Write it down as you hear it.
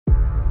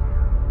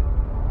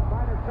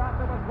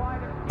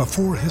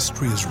Before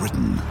history is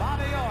written,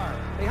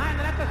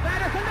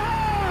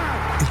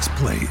 it's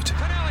played.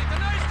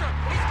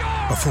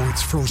 Before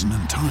it's frozen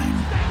in time,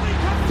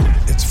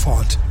 it's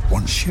fought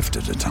one shift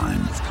at a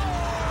time.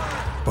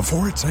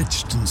 Before it's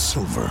etched in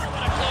silver,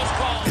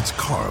 it's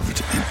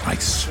carved in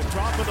ice.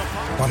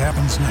 What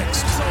happens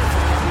next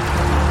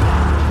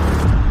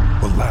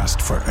will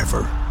last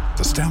forever.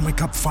 The Stanley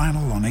Cup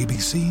Final on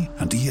ABC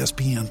and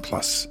ESPN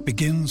Plus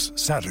begins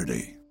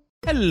Saturday.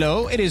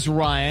 Hello, it is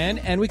Ryan,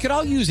 and we could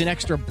all use an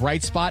extra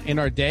bright spot in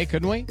our day,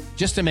 couldn't we?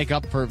 Just to make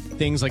up for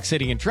things like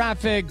sitting in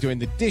traffic, doing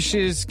the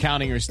dishes,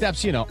 counting your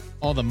steps, you know,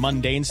 all the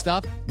mundane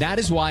stuff. That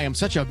is why I'm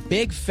such a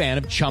big fan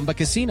of Chumba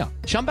Casino.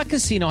 Chumba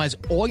Casino has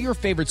all your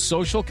favorite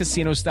social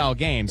casino-style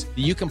games that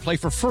you can play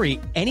for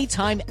free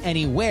anytime,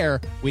 anywhere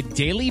with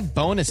daily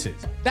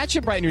bonuses. That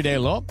should brighten your day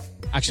a little.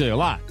 Actually, a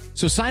lot.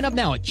 So sign up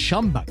now at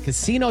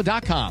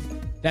ChumbaCasino.com.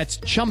 That's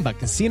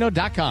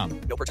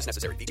ChumbaCasino.com. No purchase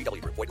necessary.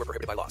 VGW Group. Void where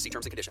prohibited by law. See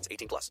terms and conditions.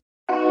 18 plus.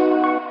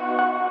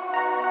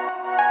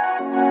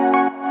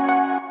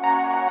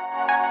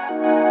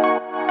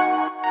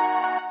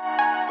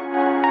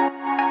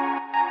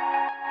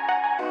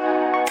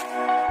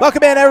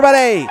 Welcome in,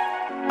 everybody.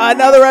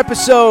 Another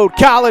episode,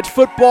 College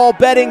Football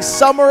Betting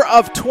Summer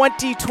of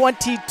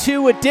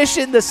 2022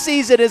 edition. The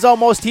season is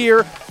almost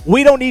here.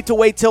 We don't need to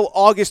wait till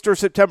August or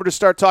September to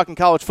start talking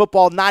college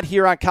football, not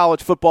here on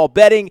College Football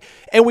Betting.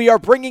 And we are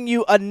bringing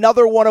you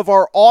another one of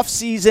our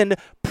off-season,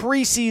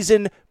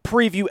 preseason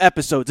preview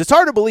episodes. It's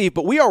hard to believe,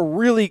 but we are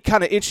really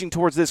kind of inching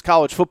towards this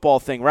college football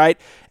thing, right?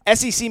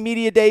 SEC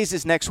Media Days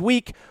is next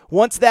week.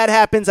 Once that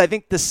happens, I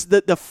think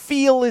the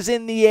feel is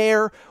in the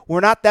air. We're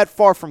not that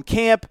far from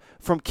camp.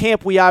 From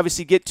camp, we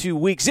obviously get to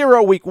week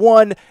 0, week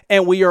 1,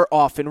 and we are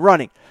off and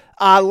running.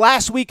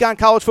 Last week on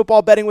College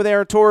Football Betting with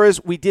Aaron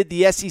Torres, we did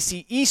the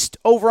SEC East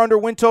over-under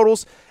win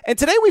totals, and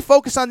today we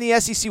focus on the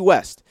SEC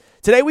West.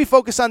 Today we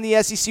focus on the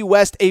SEC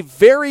West, a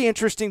very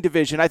interesting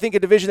division. I think a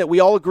division that we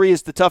all agree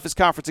is the toughest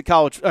conference in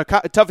college,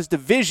 toughest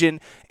division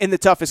in the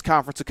toughest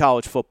conference of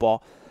college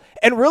football.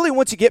 And really,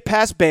 once you get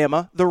past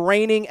Bama, the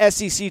reigning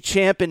SEC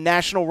champ and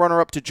national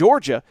runner-up to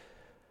Georgia,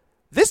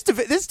 this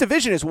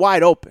division is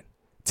wide open.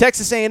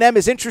 Texas A&M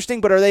is interesting,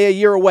 but are they a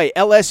year away?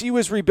 LSU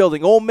is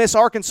rebuilding. Ole Miss,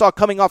 Arkansas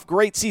coming off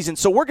great seasons.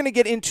 So we're going to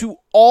get into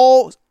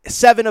all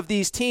 7 of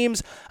these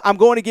teams. I'm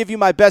going to give you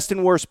my best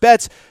and worst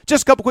bets.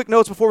 Just a couple quick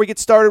notes before we get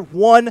started.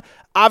 One,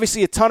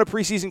 obviously a ton of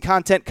preseason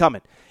content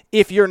coming.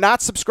 If you're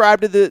not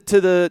subscribed to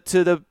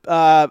the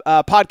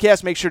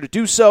podcast, make sure to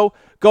do so.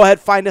 Go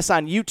ahead, find us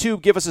on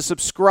YouTube. Give us a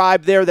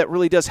subscribe there. That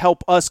really does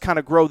help us kind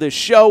of grow this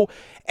show.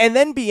 And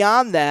then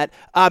beyond that,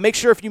 make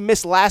sure if you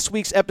missed last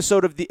week's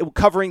episode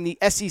covering the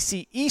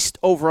SEC East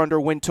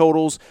over-under win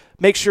totals,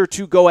 make sure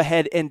to go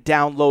ahead and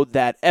download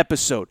that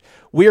episode.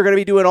 We are going to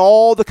be doing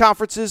all the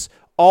conferences,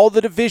 all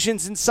the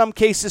divisions in some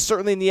cases,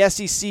 certainly in the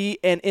SEC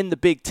and in the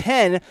Big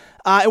Ten.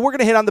 And we're going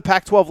to hit on the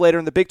Pac-12 later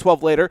and the Big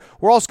 12 later.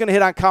 We're also going to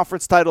hit on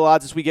conference title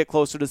odds as we get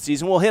closer to the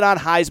season. We'll hit on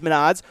Heisman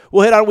odds.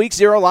 We'll hit on Week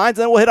 0 lines.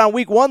 Then we'll hit on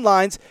Week 1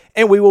 lines,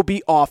 and we will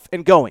be off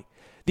and going.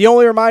 The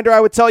only reminder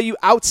I would tell you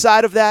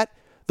outside of that,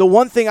 the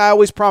one thing I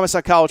always promise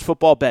on college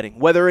football betting,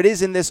 whether it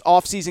is in this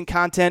off-season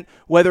content,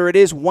 whether it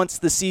is once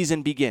the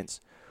season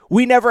begins,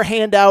 we never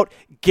hand out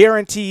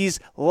guarantees,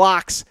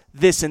 locks,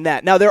 this and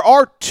that. Now, there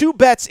are 2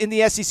 bets in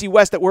the SEC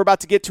West that we're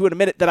about to get to in a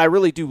minute that I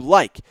really do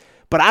like.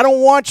 But I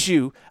don't want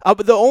you,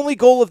 the only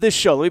goal of this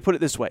show, let me put it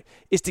this way,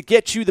 is to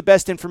get you the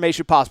best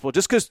information possible.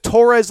 Just because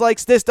Torres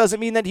likes this doesn't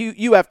mean that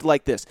you have to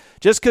like this.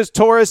 Just because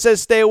Torres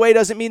says stay away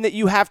doesn't mean that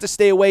you have to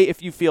stay away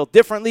if you feel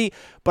differently.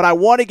 But I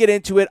want to get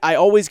into it. I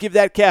always give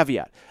that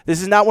caveat. This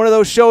is not one of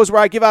those shows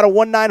where I give out a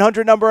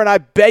 1-900 number and I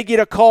beg you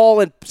to call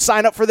and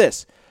sign up for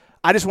this.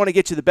 I just want to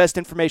get you the best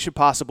information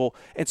possible.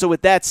 And so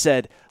with that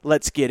said,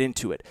 let's get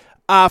into it.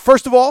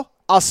 First of all,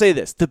 I'll say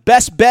this. The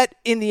best bet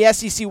in the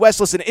SEC West,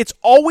 listen, it's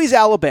always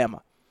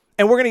Alabama.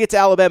 And we're going to get to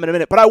Alabama in a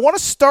minute. But I want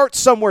to start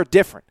somewhere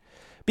different.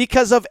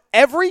 Because of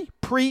every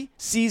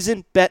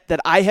preseason bet that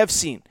I have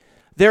seen,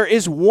 there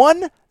is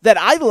one that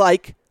I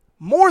like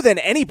more than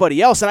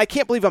anybody else. And I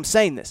can't believe I'm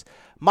saying this.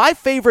 My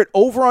favorite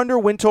over-under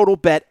win total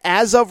bet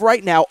as of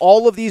right now,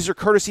 all of these are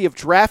courtesy of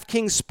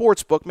DraftKings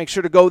Sportsbook. Make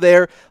sure to go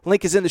there.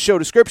 Link is in the show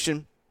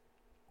description.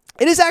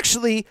 It is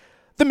actually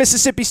the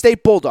Mississippi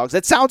State Bulldogs.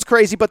 That sounds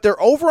crazy, but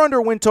their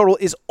over-under win total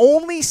is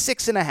only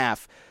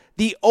 6.5.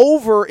 The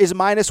over is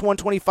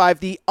 -125.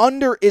 The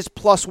under is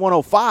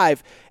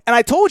 +105. And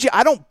I told you,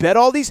 I don't bet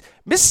all these.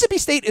 Mississippi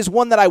State is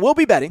one that I will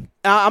be betting.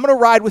 I'm going to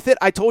ride with it.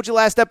 I told you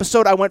last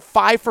episode I went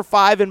 5 for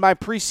 5 in my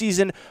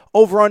preseason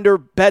over-under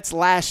bets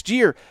last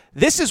year.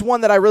 This is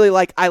one that I really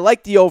like. I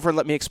like the over, and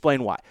let me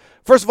explain why.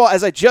 First of all,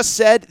 as I just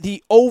said,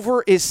 the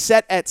over is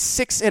set at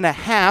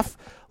 6.5.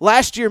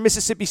 Last year,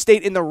 Mississippi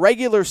State in the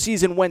regular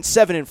season went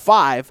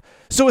 7-5.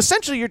 So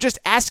essentially, you're just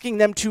asking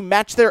them to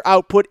match their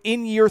output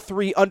in year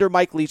 3 under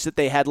Mike Leach that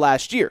they had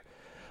last year.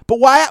 But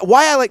why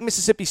I like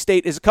Mississippi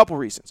State is a couple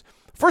reasons.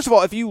 First of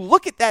all, if you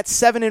look at that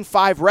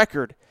 7-5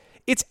 record,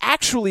 it's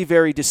actually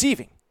very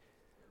deceiving.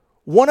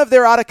 One of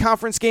their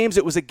out-of-conference games,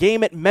 it was a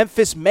game at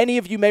Memphis. Many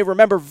of you may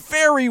remember,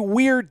 very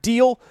weird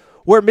deal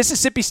where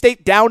Mississippi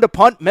State downed a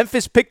punt.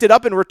 Memphis picked it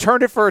up and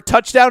returned it for a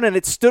touchdown, and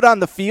it stood on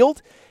the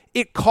field.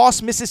 It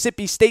cost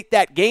Mississippi State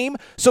that game.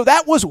 So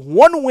that was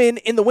one win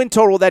in the win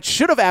total that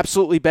should have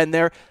absolutely been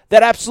there,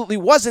 that absolutely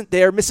wasn't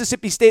there.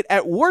 Mississippi State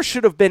at worst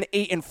should have been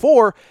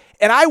 8-4.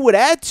 And I would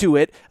add to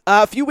it,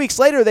 a few weeks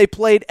later, they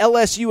played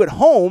LSU at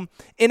home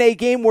in a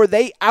game where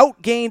they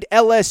outgained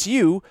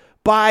LSU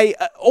by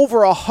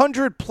over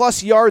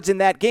 100-plus yards in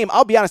that game.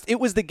 I'll be honest,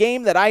 it was the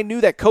game that I knew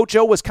that Coach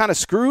O was kind of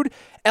screwed.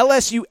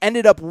 LSU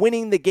ended up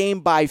winning the game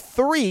by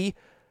 3,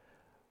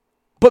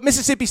 but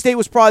Mississippi State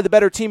was probably the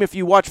better team if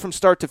you watch from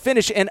start to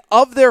finish. And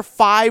of their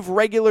 5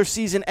 regular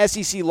season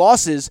SEC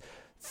losses,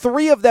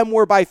 3 of them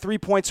were by 3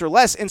 points or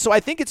less. And so I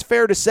think it's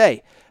fair to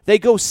say they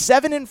go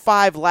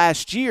 7-5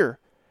 last year.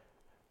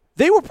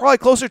 They were probably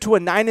closer to a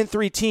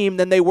 9-3 team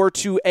than they were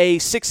to a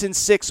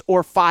 6-6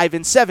 or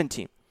 5-7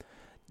 team.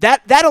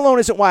 That alone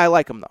isn't why I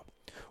like them,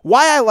 though.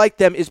 Why I like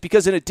them is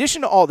because in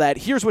addition to all that,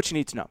 here's what you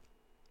need to know.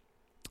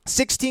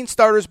 16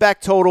 starters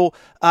back total,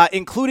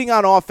 including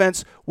on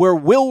offense, where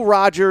Will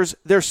Rogers,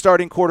 their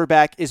starting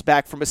quarterback, is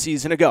back from a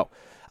season ago.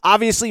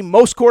 Obviously,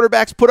 most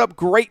quarterbacks put up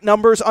great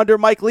numbers under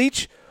Mike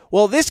Leach.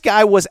 Well, this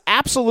guy was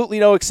absolutely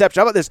no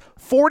exception. How about this?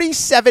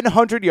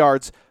 4,700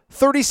 yards,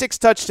 36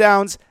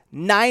 touchdowns,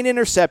 9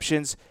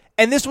 interceptions.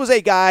 And this was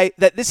a guy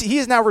that he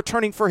is now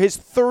returning for his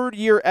 3rd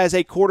year as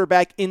a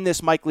quarterback in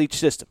this Mike Leach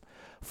system.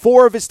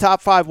 4 of his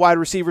top 5 wide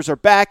receivers are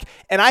back,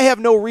 and I have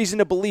no reason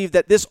to believe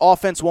that this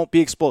offense won't be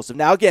explosive.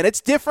 Now, again,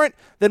 it's different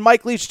than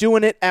Mike Leach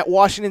doing it at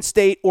Washington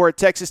State or at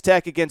Texas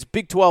Tech against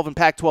Big 12 and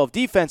Pac-12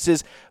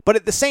 defenses, but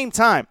at the same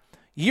time,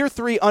 year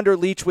 3 under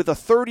Leach with a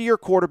 3rd-year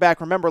quarterback.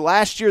 Remember,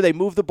 last year they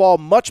moved the ball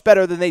much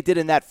better than they did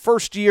in that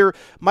first year.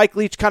 Mike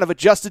Leach kind of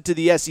adjusted to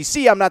the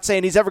SEC. I'm not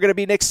saying he's ever going to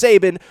be Nick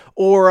Saban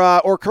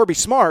or Kirby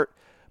Smart,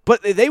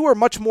 but they were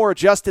much more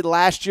adjusted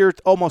last year,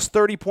 almost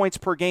 30 points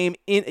per game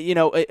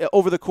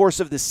over the course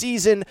of the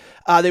season.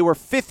 They were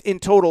 5th in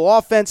total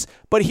offense.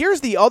 But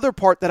here's the other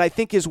part that I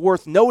think is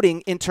worth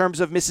noting in terms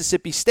of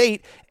Mississippi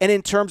State and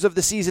in terms of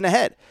the season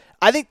ahead.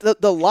 I think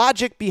the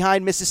logic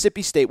behind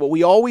Mississippi State, what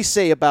we always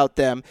say about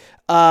them,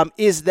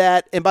 is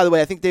that, and by the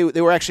way, I think they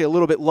were actually a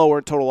little bit lower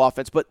in total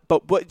offense, but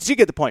you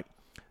get the point.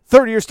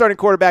 3rd-year starting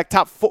quarterback,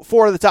 top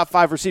 4 of the top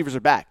 5 receivers are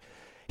back.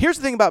 Here's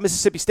the thing about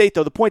Mississippi State,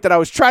 though, the point that I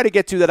was trying to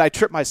get to that I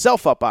tripped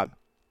myself up on.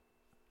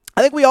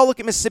 I think we all look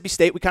at Mississippi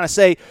State, we kind of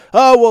say,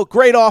 oh, well,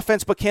 great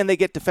offense, but can they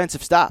get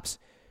defensive stops?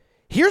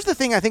 Here's the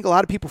thing I think a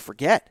lot of people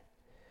forget.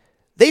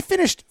 They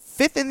finished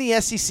 5th in the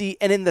SEC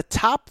and in the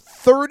top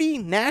 30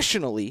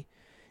 nationally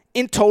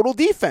in total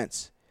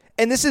defense.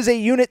 And this is a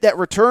unit that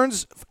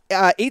returns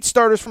 8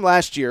 starters from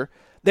last year.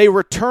 They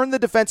return the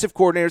defensive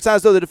coordinator. It's not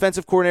as though the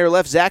defensive coordinator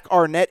left. Zach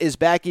Arnett is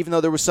back, even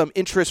though there was some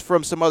interest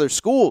from some other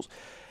schools.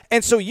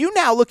 And so you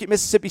now look at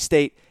Mississippi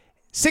State,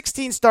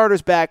 16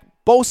 starters back,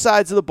 both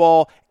sides of the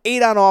ball,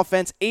 8 on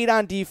offense, 8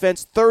 on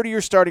defense,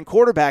 30-year starting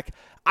quarterback.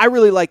 I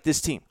really like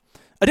this team.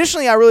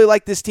 Additionally, I really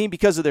like this team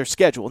because of their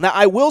schedule. Now,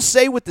 I will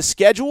say with the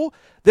schedule,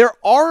 there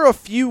are a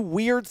few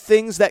weird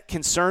things that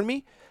concern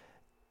me.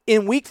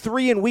 In Week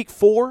 3 and Week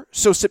 4,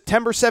 so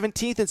September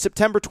 17th and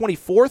September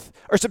 24th,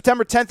 or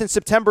September 10th and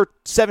September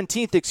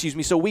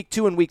 17th, so Week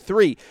 2 and Week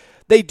 3,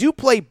 they do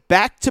play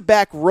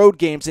back-to-back road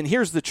games, and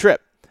here's the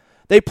trip.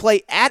 They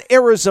play at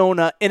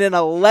Arizona in an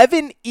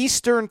 11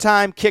 Eastern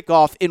time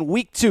kickoff in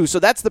Week 2. So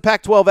that's the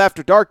Pac-12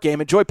 After Dark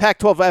game. Enjoy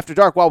Pac-12 After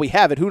Dark while we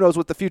have it. Who knows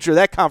what the future of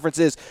that conference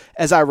is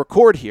as I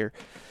record here.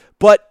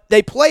 But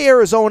they play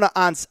Arizona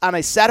on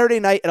a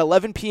Saturday night at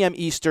 11 p.m.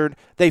 Eastern.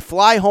 They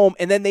fly home,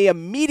 and then they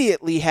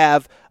immediately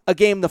have a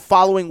game the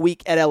following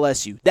week at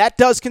LSU. That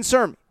does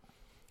concern me.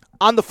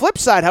 On the flip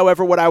side,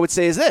 however, what I would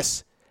say is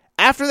this.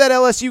 After that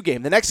LSU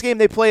game, the next game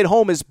they play at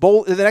home is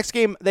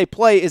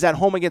at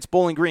home against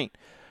Bowling Green.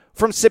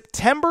 From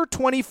September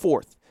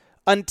 24th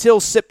until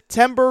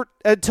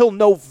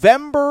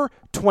November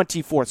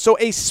 24th. So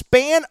a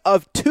span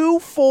of 2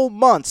 full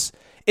months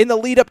in the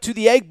lead up to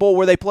the Egg Bowl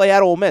where they play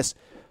at Ole Miss.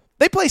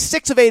 They play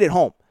 6 of 8 at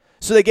home.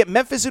 So they get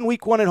Memphis in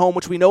Week 1 at home,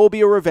 which we know will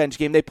be a revenge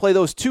game. They play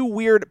those 2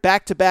 weird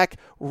back-to-back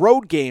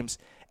road games.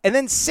 And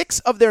then 6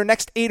 of their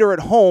next 8 are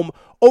at home.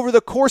 Over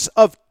the course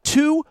of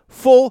 2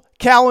 full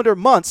calendar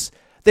months,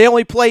 they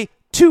only play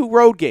 2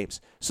 road games.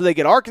 So they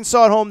get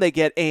Arkansas at home, they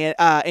get A&M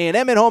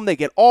at home, they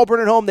get Auburn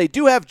at home. They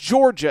do have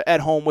Georgia at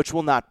home, which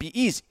will not be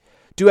easy.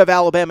 Do have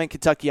Alabama and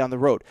Kentucky on the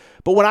road.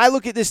 But when I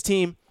look at this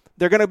team,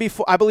 they're going to be,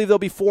 I believe they'll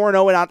be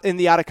 4-0 in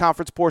the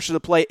out-of-conference portion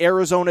of the play.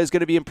 Arizona is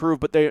going to be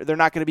improved, but they're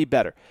not going to be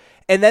better.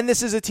 And then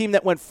this is a team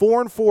that went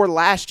 4-4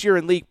 last year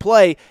in league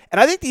play. And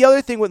I think the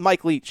other thing with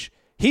Mike Leach,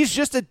 he's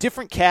just a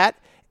different cat.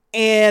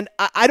 And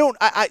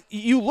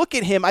you look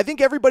at him, I think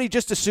everybody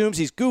just assumes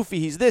he's goofy,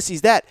 he's this,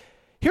 he's that.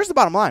 Here's the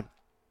bottom line.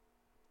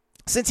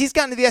 Since he's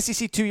gotten to the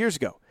SEC 2 years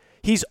ago,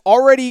 he's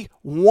already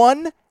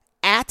won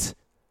at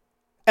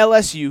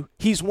LSU,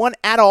 he's won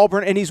at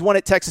Auburn, and he's won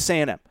at Texas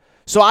A&M.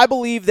 So I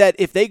believe that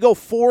if they go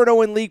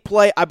 4-0 in league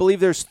play, I believe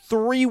there's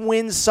 3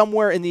 wins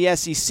somewhere in the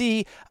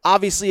SEC.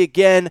 Obviously,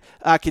 again,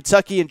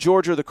 Kentucky and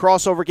Georgia are the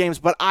crossover games,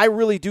 but I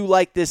really do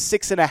like this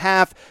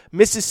 6.5.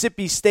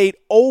 Mississippi State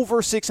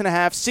over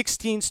 6.5,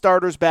 16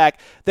 starters back.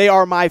 They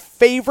are my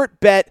favorite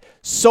bet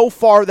so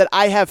far that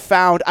I have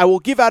found. I will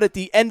give out at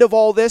the end of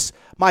all this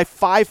my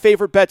 5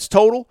 favorite bets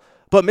total,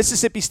 but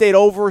Mississippi State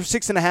over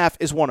 6.5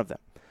 is one of them.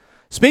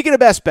 Speaking of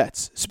best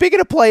bets, speaking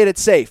of playing it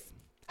safe,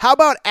 how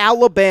about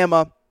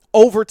Alabama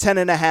over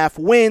 10.5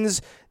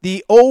 wins?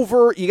 The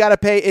over, you got to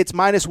pay, it's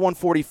minus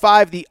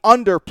 145. The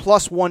under,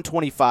 plus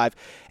 125.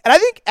 And I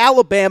think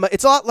Alabama,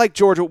 it's a lot like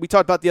Georgia, what we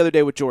talked about the other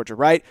day with Georgia,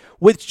 right?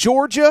 With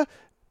Georgia,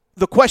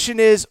 the question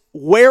is,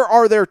 where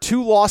are there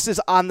 2 losses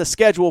on the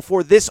schedule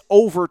for this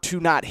over to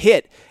not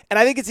hit? And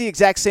I think it's the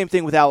exact same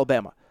thing with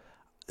Alabama.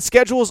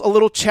 Schedule's a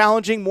little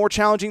challenging, more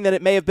challenging than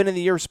it may have been in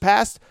the years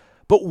past.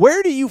 But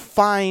where do you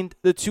find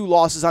the 2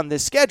 losses on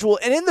this schedule?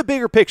 And in the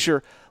bigger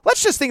picture,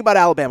 let's just think about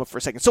Alabama for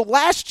a second. So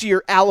last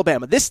year,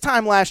 Alabama, this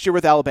time last year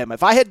with Alabama,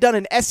 if I had done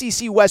an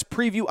SEC West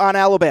preview on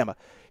Alabama,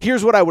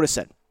 here's what I would have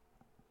said.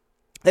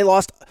 They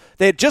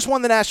had just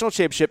won the national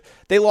championship.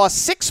 They lost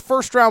 6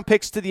 first-round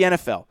picks to the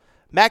NFL.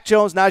 Mac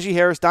Jones, Najee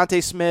Harris,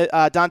 Devontae Smith,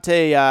 I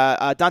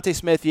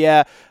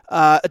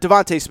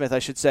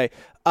should say,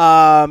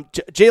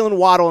 Jalen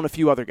Waddle, and a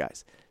few other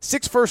guys.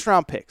 6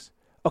 first-round picks.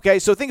 Okay,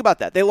 so think about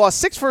that. They lost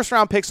 6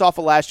 first-round picks off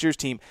of last year's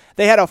team.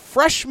 They had a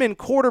freshman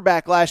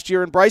quarterback last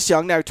year in Bryce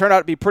Young. Now, he turned out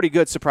to be pretty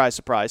good, surprise,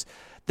 surprise.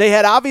 They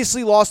had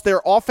obviously lost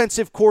their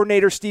offensive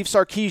coordinator, Steve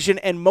Sarkisian,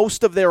 and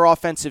most of their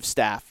offensive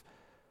staff.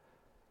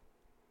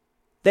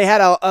 They had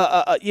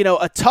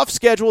a tough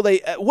schedule.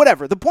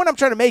 Whatever. The point I'm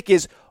trying to make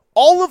is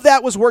all of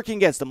that was working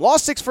against them.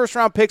 Lost 6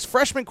 first-round picks,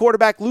 freshman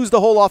quarterback, lose the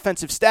whole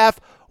offensive staff.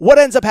 What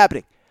ends up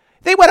happening?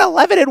 They went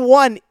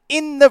 11-1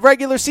 in the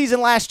regular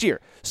season last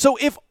year. So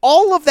if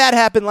all of that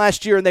happened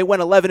last year and they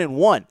went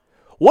 11-1,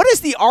 what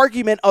is the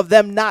argument of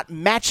them not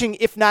matching,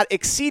 if not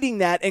exceeding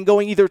that, and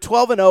going either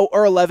 12-0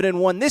 or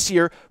 11-1 this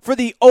year for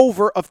the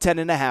over of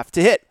 10.5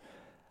 to hit?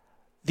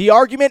 The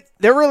argument,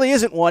 there really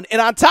isn't one.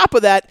 And on top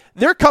of that,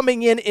 they're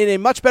coming in a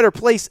much better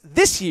place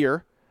this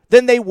year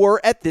than they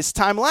were at this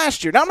time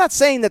last year. Now, I'm not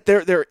saying that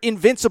they're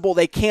invincible,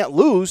 they can't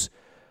lose.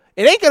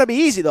 It ain't going to be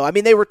easy, though. I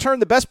mean, they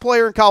returned the best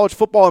player in college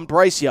football in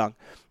Bryce Young.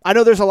 I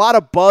know there's a lot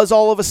of buzz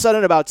all of a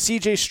sudden about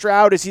C.J.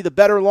 Stroud. Is he the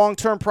better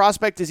long-term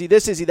prospect? Is he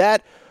this? Is he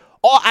that?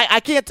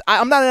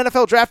 I'm not an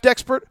NFL draft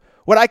expert.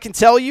 What I can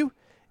tell you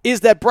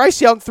is that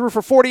Bryce Young threw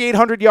for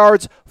 4,800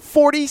 yards,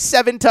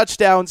 47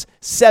 touchdowns,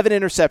 7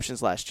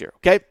 interceptions last year,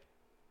 okay?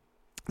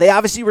 They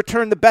obviously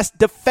returned the best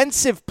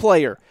defensive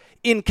player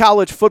in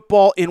college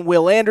football in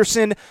Will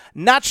Anderson.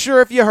 Not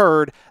sure if you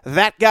heard,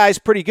 that guy's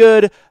pretty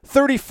good.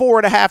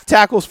 34.5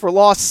 tackles for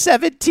loss,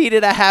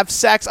 17.5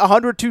 sacks,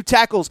 102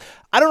 tackles.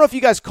 I don't know if you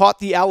guys caught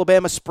the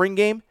Alabama spring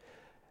game.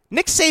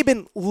 Nick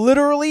Saban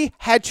literally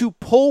had to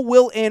pull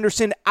Will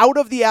Anderson out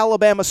of the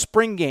Alabama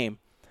spring game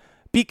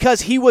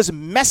because he was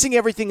messing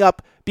everything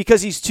up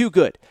because he's too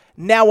good.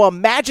 Now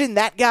imagine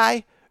that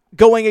guy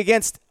going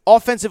against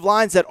offensive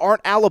lines that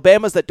aren't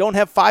Alabama's, that don't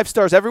have 5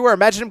 stars everywhere.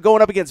 Imagine him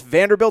going up against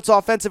Vanderbilt's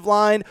offensive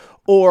line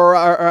or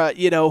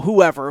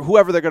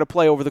whoever they're going to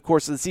play over the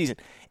course of the season.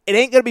 It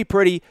ain't going to be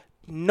pretty.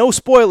 No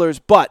spoilers,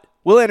 but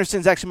Will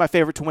Anderson's actually my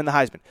favorite to win the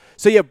Heisman.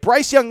 So you have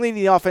Bryce Young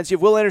leading the offense. You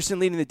have Will Anderson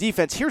leading the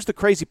defense. Here's the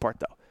crazy part,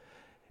 though.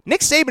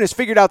 Nick Saban has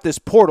figured out this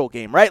portal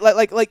game, right?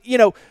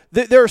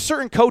 There are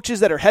certain coaches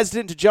that are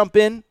hesitant to jump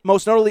in,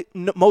 most notably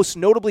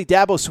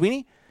Dabo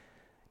Swinney.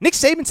 Nick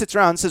Saban sits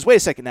around and says, wait a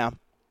second now.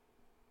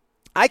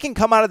 I can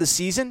come out of the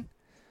season,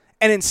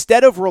 and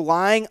instead of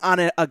relying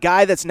on a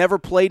guy that's never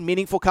played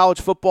meaningful college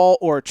football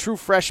or a true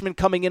freshman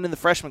coming in the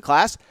freshman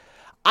class,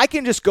 I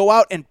can just go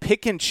out and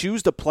pick and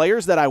choose the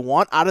players that I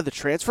want out of the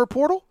transfer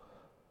portal?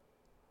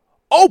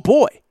 Oh,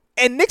 boy.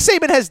 And Nick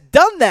Saban has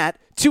done that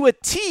to a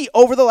T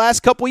over the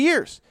last couple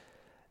years.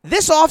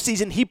 This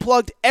offseason, he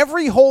plugged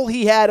every hole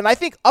he had, and I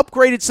think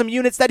upgraded some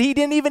units that he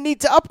didn't even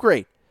need to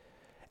upgrade.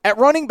 At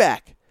running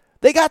back,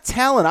 they got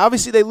talent.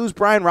 Obviously, they lose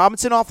Brian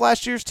Robinson off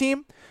last year's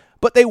team.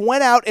 But they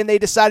went out and they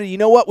decided, you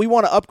know what, we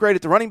want to upgrade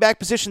at the running back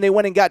position. They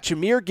went and got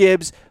Jahmyr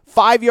Gibbs,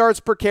 5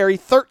 yards per carry,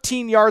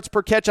 13 yards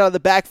per catch out of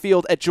the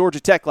backfield at Georgia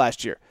Tech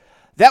last year.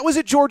 That was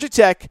at Georgia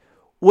Tech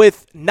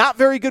with not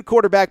very good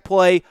quarterback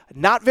play,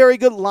 not very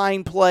good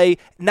line play,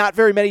 not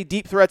very many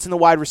deep threats in the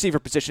wide receiver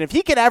position. If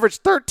he can average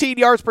 13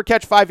 yards per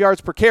catch, 5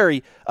 yards per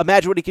carry,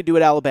 imagine what he can do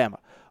at Alabama.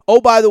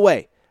 Oh, by the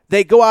way,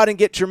 they go out and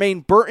get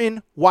Jermaine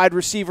Burton, wide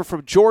receiver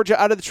from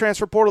Georgia, out of the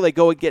transfer portal. They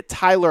go and get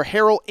Tyler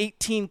Harrell,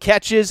 18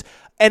 catches,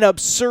 an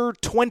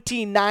absurd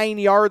 29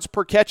 yards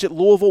per catch at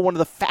Louisville, one of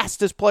the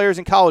fastest players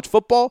in college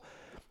football.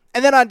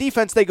 And then on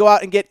defense, they go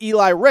out and get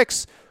Eli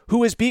Ricks,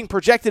 who is being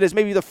projected as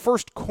maybe the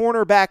first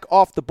cornerback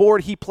off the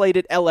board. He played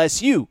at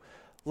LSU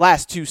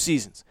last 2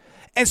 seasons.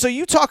 And so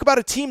you talk about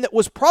a team that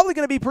was probably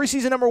going to be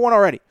preseason number 1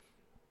 already.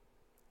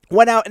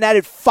 Went out and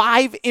added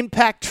 5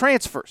 impact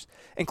transfers,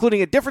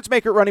 including a difference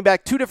maker at running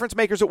back, 2 difference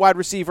makers at wide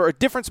receiver, a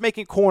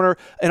difference-making corner,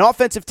 an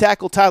offensive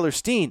tackle, Tyler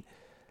Steen.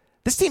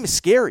 This team is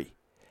scary.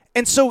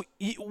 And so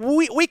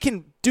we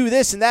can do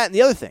this and that and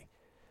the other thing.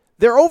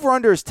 Their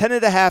over-under is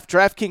 10.5.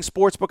 DraftKings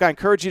Sportsbook. I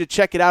encourage you to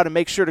check it out and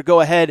make sure to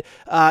go ahead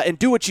and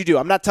do what you do.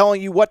 I'm not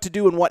telling you what to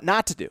do and what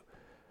not to do.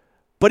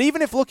 But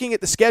even if looking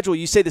at the schedule,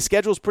 you say the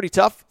schedule is pretty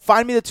tough,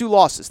 find me the 2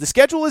 losses. The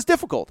schedule is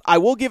difficult. I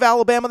will give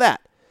Alabama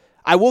that.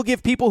 I will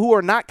give people who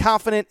are not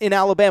confident in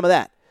Alabama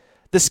that.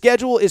 The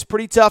schedule is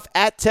pretty tough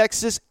at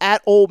Texas,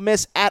 at Ole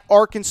Miss, at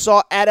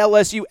Arkansas, at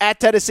LSU, at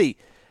Tennessee.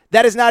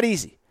 That is not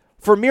easy.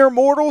 For mere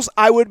mortals,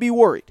 I would be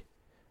worried.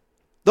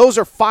 Those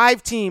are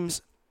 5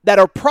 teams that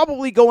are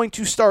probably going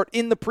to start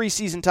in the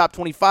preseason top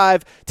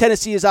 25.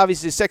 Tennessee is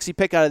obviously a sexy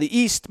pick out of the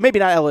East. Maybe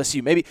not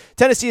LSU. Maybe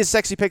Tennessee is a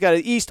sexy pick out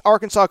of the East.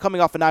 Arkansas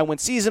coming off a 9-win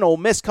season. Ole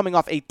Miss coming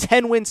off a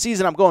 10-win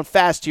season. I'm going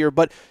fast here.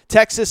 But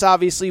Texas,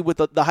 obviously, with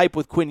the hype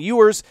with Quinn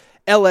Ewers.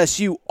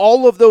 LSU,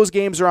 all of those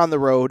games are on the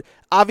road.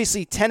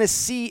 Obviously,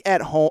 Tennessee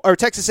at home, or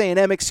Texas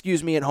A&M,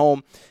 at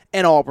home,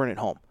 and Auburn at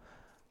home.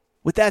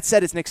 With that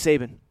said, it's Nick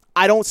Saban.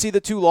 I don't see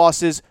the 2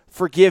 losses.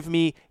 Forgive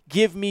me.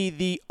 Give me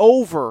the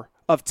over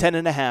of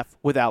 10.5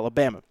 with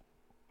Alabama.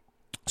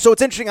 So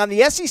it's interesting. On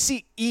the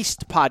SEC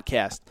East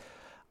podcast,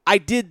 I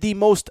did the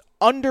most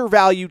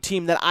undervalued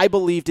team that I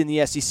believed in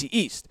the SEC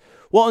East.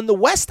 Well, in the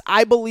West,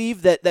 I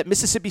believe that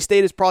Mississippi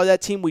State is probably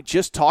that team. We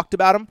just talked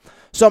about them.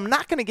 So I'm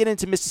not going to get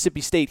into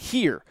Mississippi State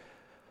here.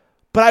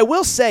 But I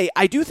will say,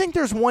 I do think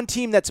there's one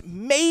team that's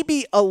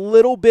maybe a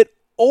little bit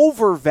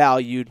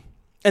overvalued,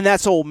 and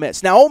that's Ole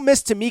Miss. Now, Ole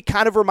Miss to me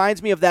kind of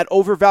reminds me of that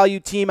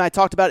overvalued team I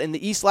talked about in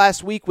the East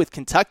last week with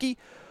Kentucky,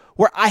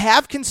 where I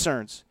have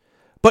concerns.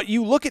 But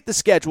you look at the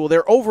schedule,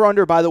 their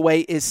over-under, by the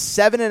way, is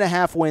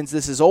 7.5 wins.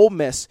 This is Ole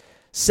Miss.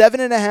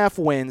 7.5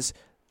 wins.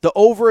 The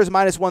over is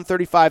minus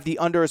 135. The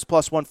under is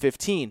plus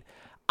 115.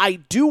 I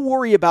do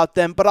worry about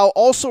them, but I'll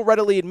also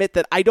readily admit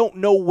that I don't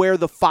know where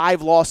the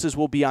 5 losses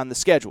will be on the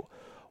schedule.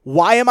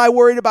 Why am I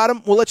worried about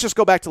them? Well, let's just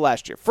go back to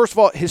last year. First of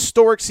all,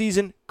 historic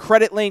season.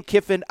 Credit Lane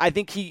Kiffin. I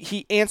think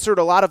he answered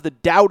a lot of the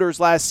doubters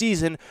last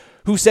season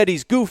who said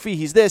he's goofy,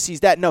 he's this, he's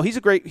that. No, he's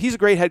a great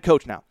head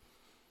coach now.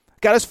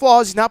 Got his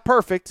flaws. He's not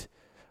perfect.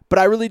 But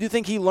I really do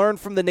think he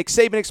learned from the Nick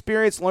Saban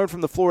experience, learned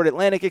from the Florida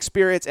Atlantic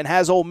experience, and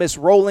has Ole Miss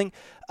rolling.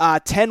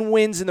 10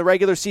 wins in the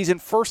regular season.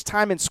 First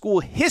time in school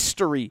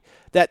history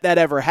that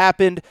ever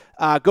happened.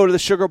 Go to the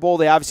Sugar Bowl.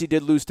 They obviously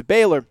did lose to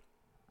Baylor.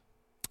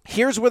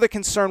 Here's where the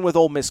concern with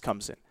Ole Miss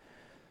comes in.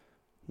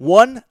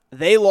 One,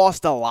 they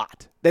lost a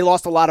lot. They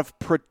lost a lot of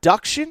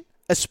production,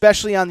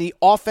 especially on the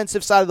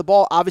offensive side of the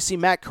ball. Obviously,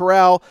 Matt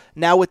Corral,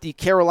 now with the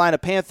Carolina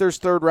Panthers,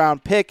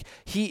 3rd-round pick.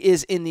 He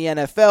is in the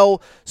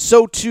NFL.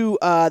 So, too,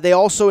 they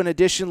also, in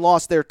addition,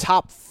 lost their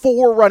top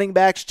 4 running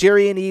backs,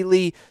 Jerry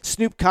Ely,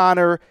 Snoop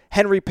Connor,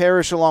 Henry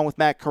Parrish, along with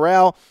Matt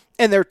Corral,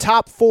 and their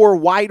top 4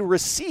 wide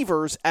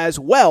receivers as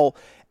well.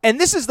 And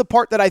this is the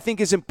part that I think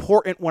is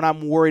important when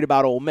I'm worried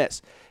about Ole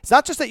Miss. It's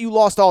not just that you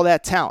lost all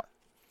that talent.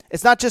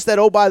 It's not just that,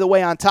 oh, by the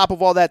way, on top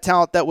of all that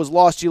talent that was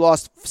lost, you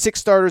lost 6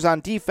 starters on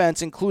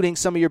defense, including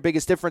some of your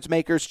biggest difference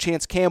makers,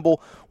 Chance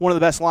Campbell, one of the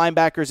best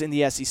linebackers in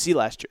the SEC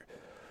last year.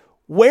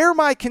 Where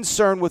my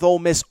concern with Ole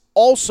Miss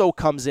also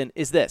comes in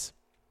is this.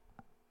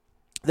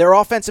 Their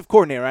offensive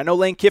coordinator. I know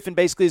Lane Kiffin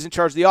basically is in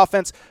charge of the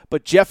offense,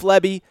 but Jeff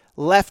Lebby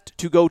left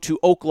to go to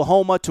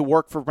Oklahoma to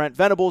work for Brent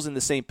Venables in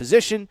the same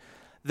position.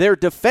 Their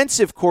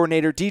defensive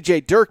coordinator,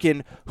 DJ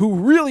Durkin, who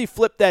really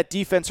flipped that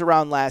defense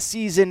around last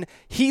season,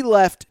 he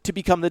left to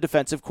become the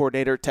defensive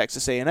coordinator at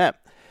Texas A&M.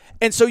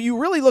 And so you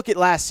really look at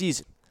last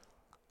season.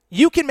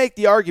 You can make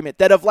the argument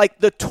that of like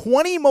the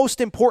 20 most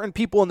important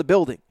people in the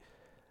building,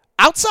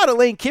 outside of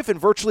Lane Kiffin,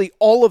 virtually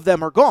all of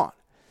them are gone.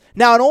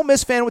 Now, an Ole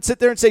Miss fan would sit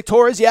there and say,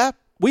 Torres, yeah,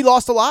 we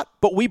lost a lot,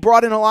 but we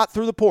brought in a lot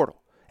through the portal.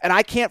 And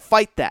I can't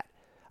fight that.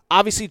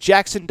 Obviously,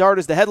 Jackson Dart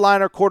is the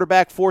headliner,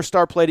 quarterback,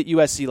 4-star, played at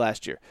USC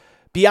last year.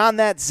 Beyond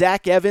that,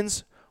 Zach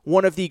Evans,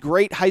 one of the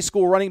great high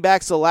school running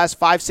backs of the last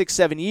 5, 6,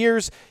 7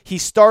 years.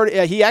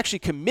 He actually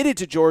committed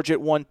to Georgia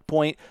at one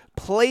point,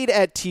 played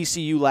at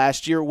TCU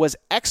last year, was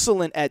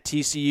excellent at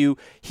TCU.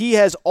 He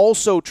has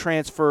also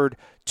transferred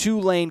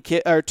to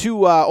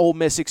Ole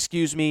Miss,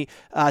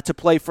 to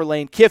play for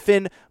Lane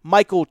Kiffin.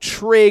 Michael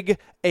Trigg,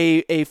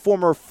 a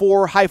former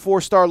high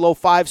 4-star, low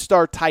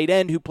 5-star tight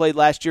end who played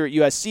last year at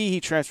USC.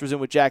 He transfers in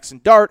with Jackson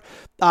Dart.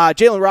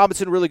 Jalen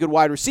Robinson, really good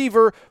wide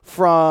receiver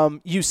from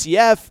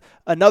UCF.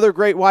 Another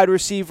great wide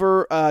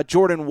receiver,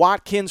 Jordan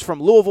Watkins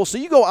from Louisville. So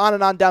you go on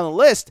and on down the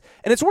list.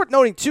 And it's worth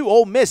noting, too,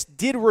 Ole Miss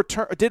did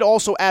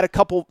also add a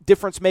couple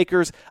difference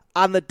makers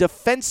on the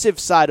defensive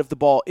side of the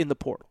ball in the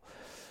portal.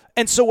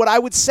 And so what I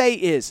would say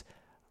is,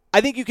 I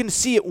think you can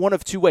see it one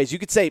of 2 ways. You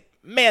could say,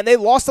 man, they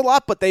lost a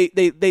lot, but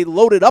they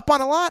loaded up on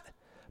a lot.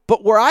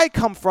 But where I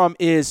come from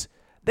is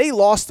they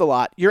lost a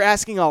lot. You're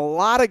asking a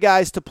lot of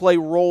guys to play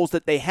roles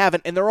that they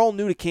haven't, and they're all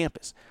new to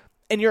campus.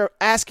 And you're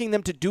asking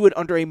them to do it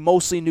under a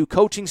mostly new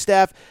coaching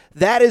staff.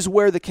 That is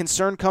where the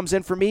concern comes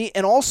in for me.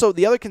 And also,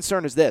 the other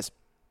concern is this.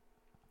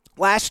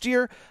 Last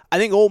year, I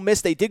think Ole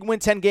Miss, they did win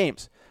 10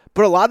 games.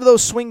 But a lot of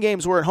those swing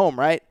games were at home,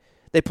 right?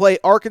 They play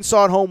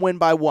Arkansas at home, win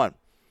by 1.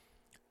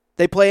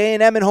 They play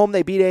A&M at home,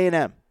 they beat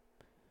A&M.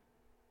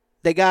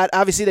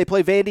 Obviously they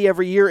play Vandy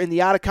every year in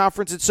the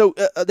out-of-conference, and so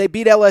they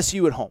beat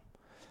LSU at home.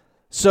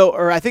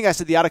 Or I think I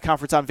said the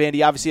out-of-conference on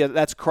Vandy. Obviously,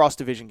 that's a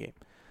cross-division game.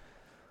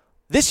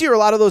 This year, a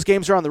lot of those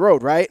games are on the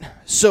road, right?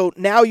 So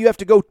now you have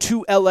to go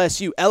to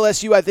LSU.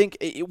 LSU, I think,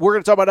 we're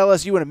going to talk about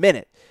LSU in a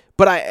minute,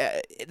 but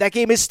that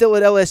game is still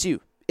at LSU.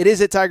 It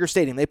is at Tiger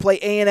Stadium. They play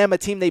A&M, a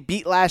team they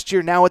beat last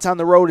year. Now it's on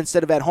the road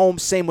instead of at home.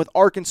 Same with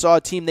Arkansas,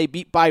 a team they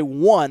beat by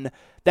 1.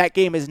 That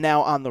game is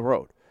now on the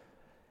road.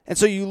 And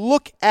so you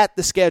look at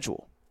the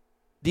schedule.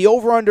 The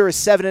over-under is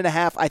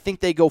 7.5. I think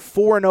they go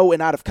 4-0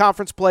 in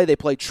out-of-conference play. They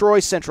play Troy,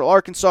 Central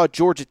Arkansas,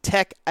 Georgia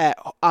Tech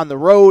on the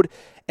road,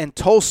 and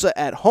Tulsa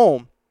at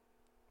home.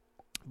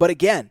 But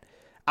again,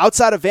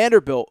 outside of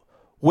Vanderbilt,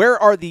 where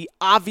are the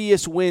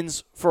obvious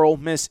wins for Ole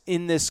Miss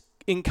in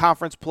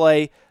conference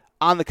play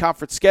on the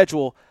conference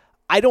schedule?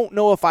 I don't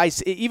know if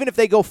even if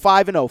they go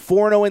 5-0,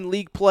 4-0 in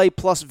league play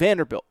plus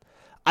Vanderbilt,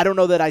 I don't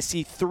know that I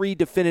see 3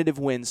 definitive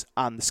wins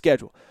on the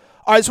schedule.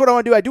 All right, that's what I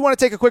want to do. I do want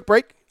to take a quick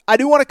break. I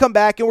do want to come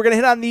back, and we're going to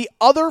hit on the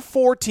other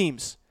 4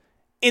 teams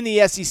in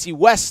the SEC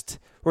West.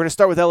 We're going to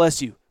start with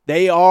LSU.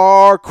 They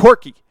are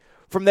quirky.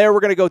 From there, we're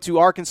going to go to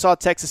Arkansas,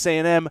 Texas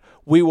A&M.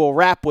 We will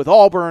wrap with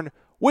Auburn.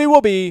 We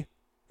will be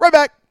right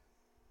back.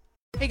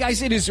 Hey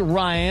guys, it is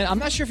Ryan. I'm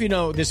not sure if you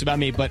know this about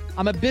me, but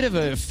I'm a bit of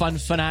a fun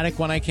fanatic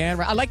when I can.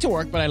 I like to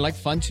work, but I like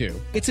fun too.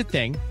 It's a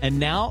thing. And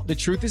now the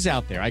truth is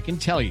out there. I can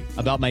tell you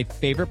about my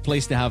favorite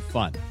place to have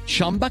fun.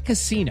 Chumba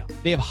Casino.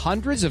 They have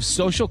hundreds of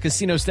social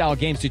casino style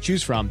games to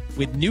choose from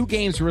with new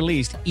games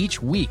released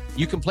each week.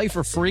 You can play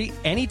for free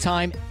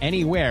anytime,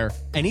 anywhere.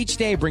 And each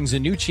day brings a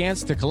new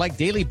chance to collect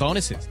daily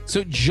bonuses.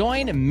 So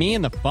join me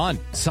in the fun.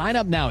 Sign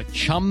up now at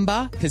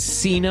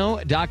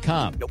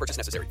ChumbaCasino.com. No purchase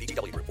necessary.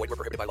 VGW Group. Void where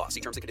prohibited by law.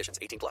 See terms and conditions.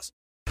 18+.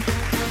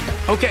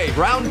 Okay,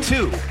 round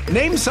 2.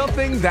 Name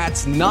something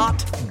that's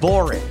not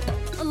boring.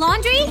 A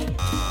laundry?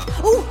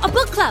 Ooh, a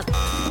book club.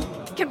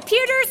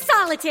 Computer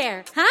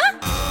solitaire,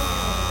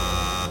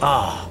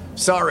 huh?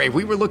 Sorry,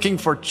 we were looking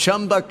for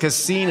Chumba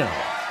Casino.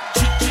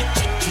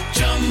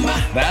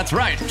 That's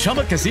right.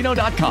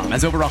 ChumbaCasino.com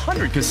has over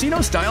 100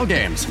 casino-style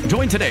games.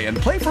 Join today and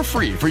play for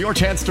free for your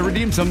chance to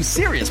redeem some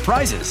serious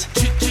prizes.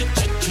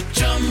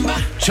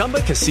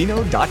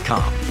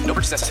 ChumbaCasino.com. No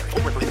purchase necessary.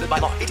 Void where prohibited by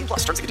law. 18+.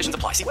 Terms and conditions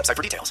apply. See website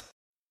for details.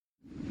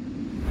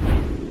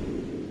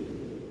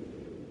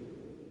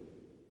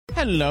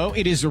 Hello,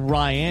 it is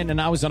Ryan,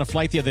 and I was on a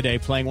flight the other day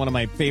playing one of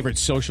my favorite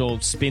social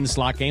spin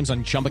slot games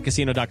on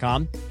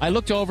ChumbaCasino.com. I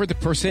looked over at the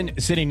person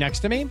sitting next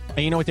to me, and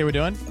you know what they were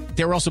doing?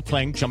 They were also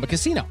playing Chumba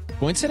Casino.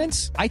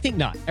 Coincidence? I think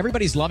not.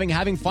 Everybody's loving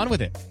having fun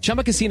with it.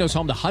 Chumba Casino is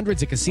home to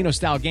hundreds of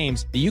casino-style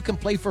games that you can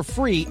play for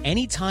free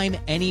anytime,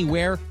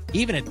 anywhere,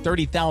 even at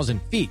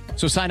 30,000 feet.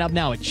 So sign up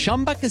now at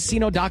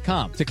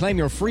ChumbaCasino.com to claim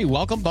your free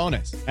welcome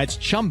bonus. That's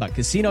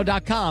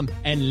ChumbaCasino.com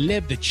and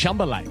live the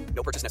Chumba life.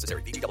 No purchase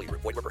necessary. VGW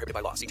Group. Void where prohibited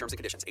by law. See terms and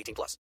conditions.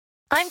 18+.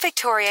 I'm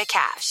Victoria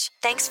Cash.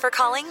 Thanks for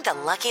calling the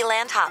Lucky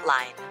Land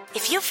Hotline.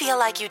 If you feel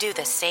like you do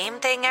the same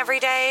thing every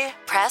day,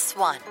 press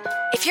 1.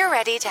 If you're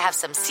ready to have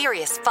some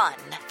serious fun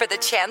for the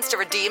chance to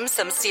redeem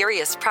some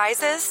serious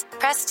prizes,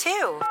 press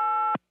 2.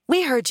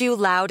 We heard you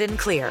loud and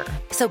clear.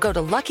 So go to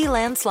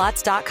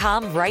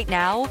LuckyLandSlots.com right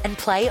now and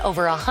play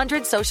over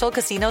 100 social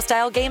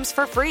casino-style games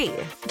for free.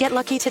 Get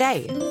lucky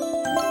today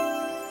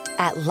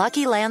at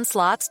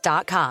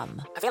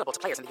LuckyLandSlots.com. Available to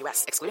players in the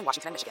U.S., excluding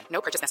Washington and Michigan. No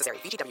purchase necessary.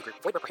 VGW Group.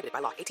 Void where prohibited by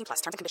law. 18+.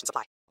 Terms and conditions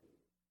apply.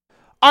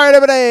 All right,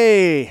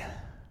 everybody.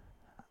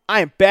 I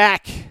am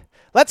back.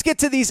 Let's get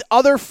to these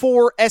other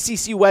 4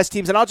 SEC West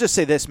teams, and I'll just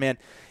say this, man.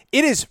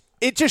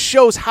 It just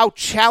shows how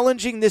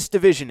challenging this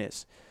division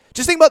is.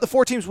 Just think about the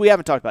 4 teams we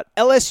haven't talked about.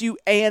 LSU,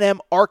 A&M,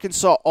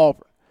 Arkansas,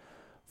 Auburn.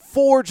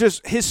 4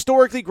 just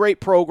historically great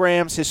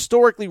programs,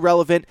 historically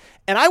relevant.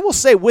 And I will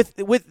say with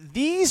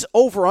these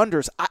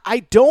over-unders,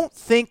 I don't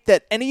think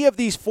that any of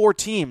these 4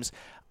 teams,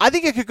 I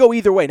think it could go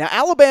either way. Now,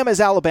 Alabama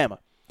is Alabama.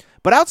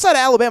 But outside of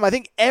Alabama, I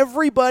think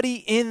everybody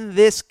in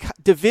this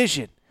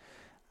division,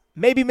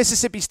 maybe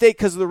Mississippi State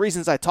because of the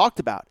reasons I talked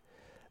about,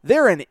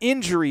 they're an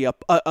injury,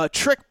 a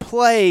trick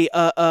play,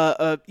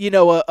 a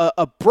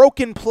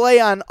broken play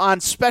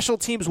on special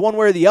teams one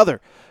way or the other.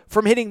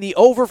 From hitting the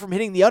over, from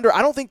hitting the under,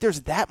 I don't think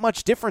there's that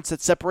much difference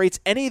that separates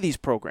any of these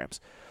programs.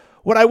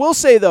 What I will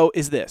say, though,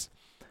 is this.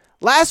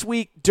 Last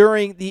week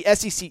during the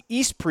SEC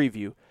East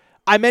preview,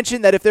 I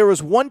mentioned that if there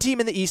was one team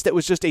in the East that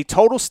was just a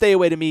total stay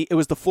away to me, it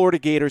was the Florida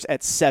Gators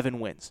at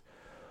 7 wins.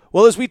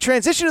 Well, as we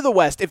transition to the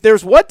West, if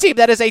there's one team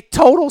that is a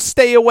total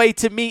stay away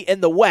to me in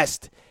the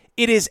West,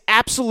 it is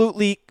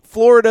absolutely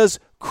Florida's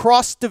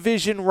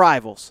cross-division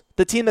rivals,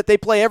 the team that they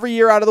play every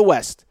year out of the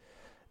West,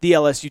 the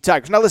LSU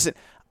Tigers. Now, listen,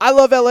 I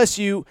love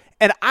LSU,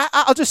 and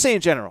I'll just say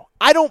in general,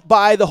 I don't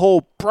buy the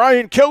whole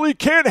Brian Kelly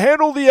can't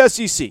handle the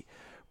SEC.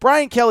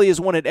 Brian Kelly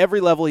has won at every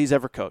level he's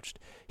ever coached.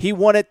 He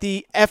won at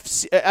the I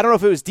don't know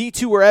if it was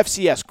D2 or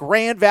FCS,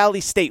 Grand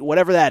Valley State,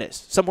 whatever that is,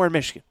 somewhere in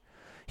Michigan.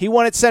 He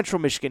won at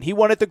Central Michigan. He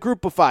won at the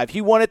Group of 5.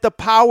 He won at the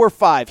Power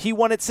 5. He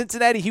won at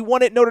Cincinnati. He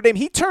won at Notre Dame.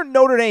 He turned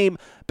Notre Dame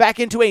back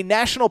into a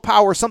national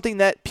power, something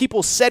that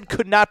people said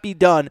could not be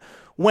done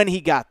when he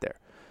got there.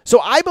 So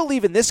I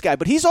believe in this guy,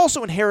 but he's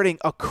also inheriting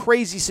a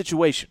crazy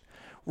situation.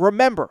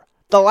 Remember,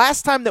 the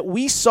last time that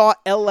we saw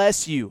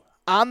LSU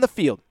on the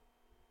field,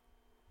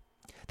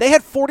 they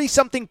had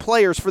 40-something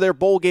players for their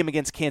bowl game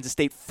against Kansas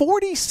State.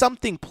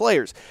 40-something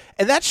players.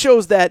 And that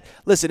shows that,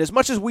 listen, as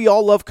much as we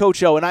all love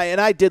Coach O, and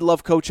I did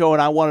love Coach O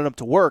and I wanted him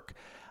to work,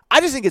 I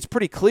just think it's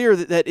pretty clear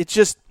that it's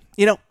just,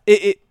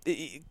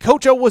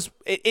 Coach O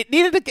he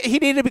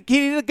needed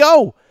to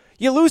go.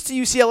 You lose to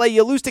UCLA,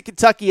 you lose to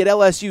Kentucky at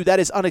LSU. That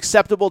is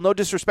unacceptable. No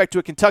disrespect to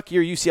a Kentucky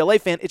or UCLA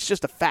fan. It's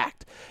just a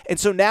fact. And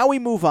so now we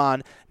move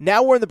on.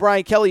 Now we're in the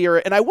Brian Kelly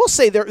era. And I will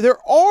say there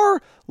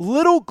are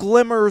little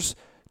glimmers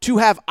to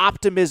have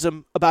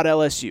optimism about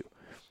LSU.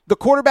 The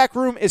quarterback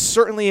room is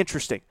certainly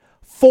interesting.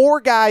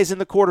 4 guys in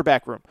the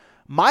quarterback room.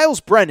 Miles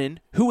Brennan,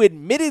 who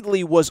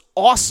admittedly was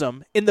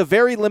awesome in the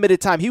very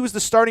limited time. He was the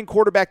starting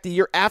quarterback the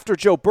year after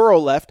Joe Burrow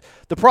left.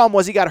 The problem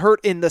was he got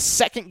hurt in the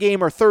second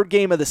game or third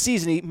game of the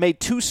season. He made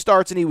 2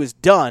 starts and he was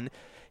done.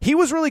 He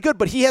was really good,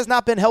 but he has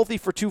not been healthy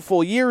for 2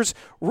 full years,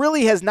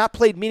 really has not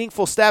played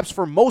meaningful snaps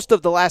for most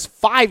of the last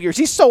 5 years.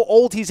 He's so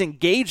old, he's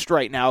engaged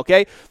right now,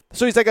 okay?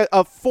 So he's like a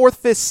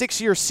 4th, 5th,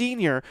 6-year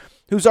senior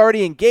who's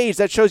already engaged.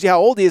 That shows you how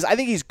old he is. I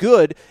think he's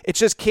good. It's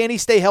just, can he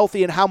stay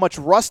healthy and how much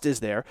rust is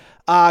there?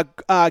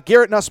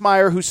 Garrett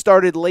Nussmeier, who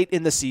started late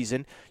in the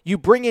season. You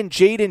bring in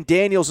Jaden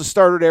Daniels, a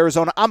starter at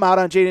Arizona. I'm out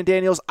on Jaden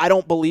Daniels. I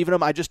don't believe in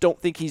him. I just don't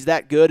think he's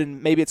that good,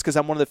 and maybe it's because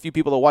I'm one of the few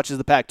people that watches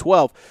the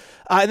Pac-12.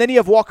 And then you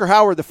have Walker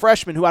Howard, the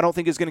freshman, who I don't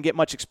think is going to get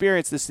much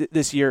experience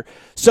this year.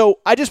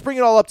 So I just bring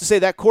it all up to say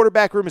that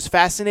quarterback room is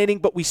fascinating,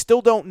 but we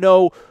still don't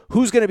know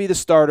who's going to be the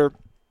starter.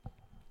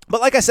 But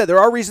like I said, there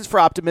are reasons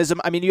for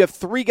optimism. I mean, you have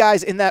 3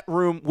 guys in that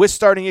room with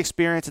starting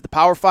experience at the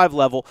Power 5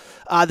 level.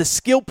 The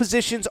skill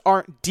positions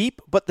aren't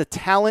deep, but the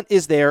talent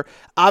is there.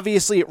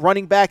 Obviously, at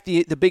running back,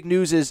 the big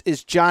news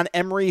is John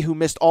Emery, who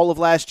missed all of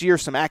last year,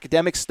 some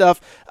academic stuff.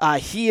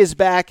 He is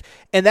back.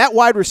 And that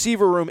wide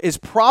receiver room is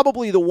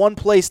probably the one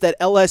place that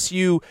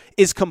LSU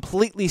is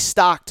completely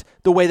stocked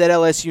the way that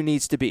LSU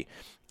needs to be.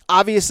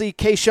 Obviously,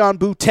 Kayshon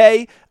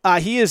Boutte,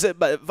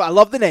 I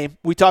love the name.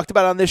 We talked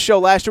about it on this show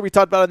last year. We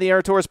talked about it on the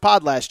Aaron Torres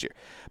pod last year.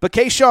 But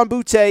Kayshon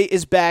Boutte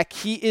is back.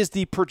 He is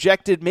the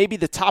projected, maybe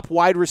the top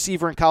wide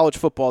receiver in college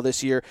football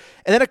this year.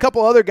 And then a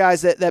couple other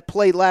guys that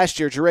played last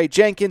year, Jeray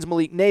Jenkins,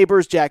 Malik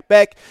Neighbors, Jack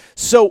Beck.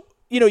 So,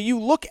 you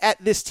look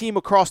at this team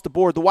across the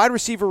board, the wide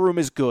receiver room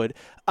is good,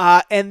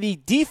 and the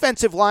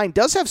defensive line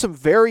does have some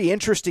very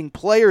interesting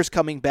players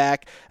coming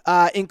back,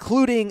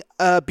 including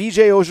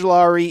B.J.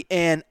 Ojulari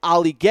and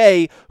Ali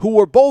Gay, who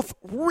were both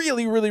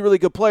really, really, really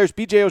good players.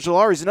 B.J.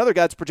 Ojulari is another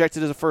guy that's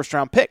projected as a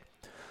first-round pick.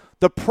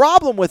 The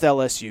problem with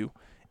LSU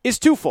is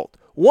twofold.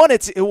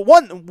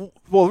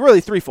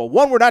 Really threefold.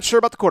 One, we're not sure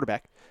about the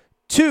quarterback.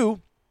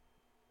 2,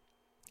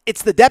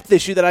 it's the depth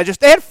issue that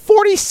they had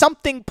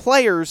 40-something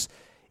players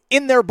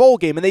in their bowl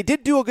game, and they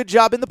did do a good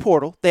job in the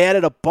portal. They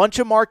added a bunch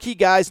of marquee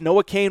guys,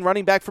 Noah Cain,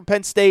 running back from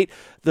Penn State,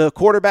 the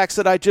quarterbacks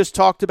that I just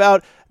talked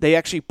about. They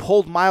actually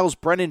pulled Miles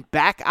Brennan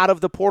back out of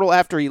the portal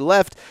after he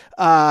left.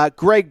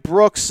 Greg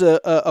Brooks,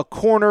 a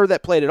corner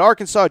that played at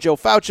Arkansas, Joe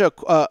Fauci,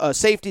 a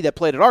safety that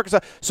played at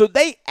Arkansas. So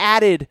they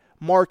added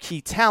marquee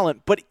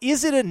talent, but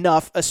is it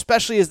enough,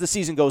 especially as the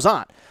season goes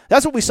on?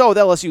 That's what we saw with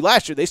LSU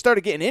last year. They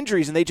started getting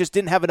injuries, and they just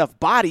didn't have enough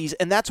bodies,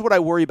 and that's what I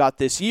worry about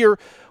this year.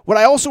 What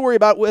I also worry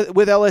about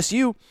with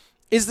LSU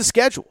is the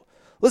schedule.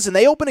 Listen,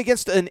 they open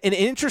against an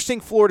interesting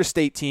Florida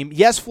State team.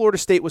 Yes, Florida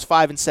State was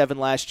 5-7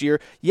 last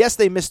year. Yes,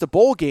 they missed a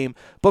bowl game,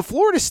 but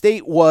Florida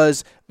State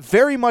was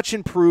very much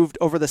improved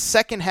over the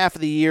second half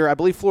of the year. I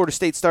believe Florida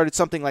State started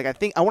something like,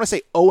 I want to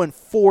say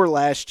 0-4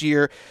 last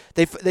year.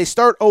 They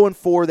start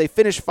 0-4. They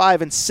finish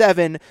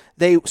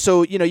 5-7.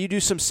 So you do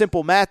some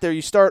simple math there.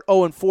 You start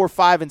 0-4,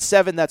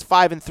 5-7. That's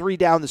 5-3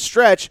 down the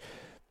stretch.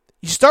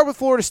 You start with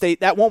Florida State.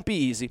 That won't be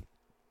easy.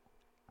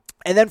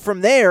 And then from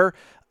there,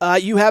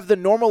 you have the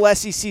normal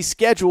SEC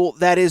schedule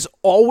that is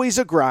always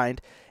a grind,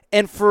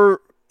 and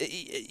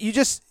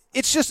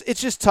it's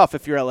just tough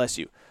if you're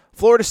LSU.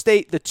 Florida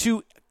State, the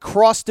 2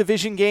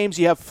 cross-division games,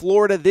 you have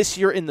Florida this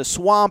year in the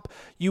Swamp.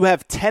 You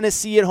have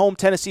Tennessee at home.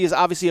 Tennessee is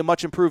obviously a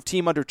much-improved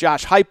team under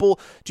Josh Heupel.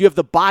 Do you have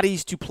the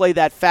bodies to play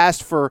that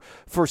fast for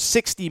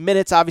 60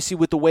 minutes, obviously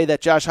with the way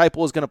that Josh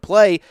Heupel is going to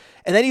play?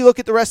 And then you look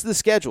at the rest of the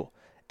schedule.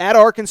 At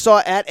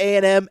Arkansas, at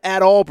A&M,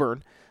 at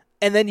Auburn.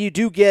 And then you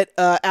do get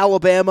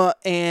Alabama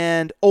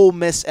and Ole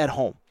Miss at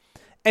home.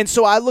 And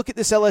so I look at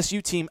this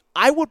LSU team,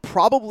 I would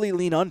probably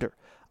lean under.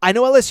 I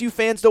know LSU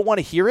fans don't want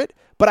to hear it,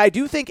 but I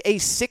do think a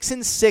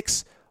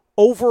 6-6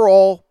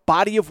 overall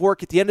body of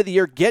work at the end of the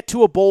year, get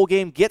to a bowl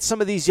game, get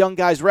some of these young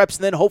guys reps,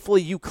 and then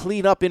hopefully you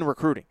clean up in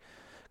recruiting.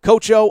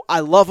 Coach O,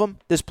 I love him.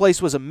 This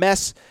place was a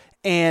mess,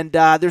 and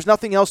there's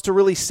nothing else to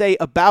really say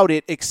about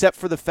it except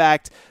for the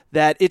fact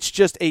that it's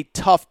just a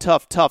tough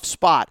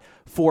spot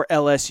for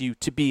LSU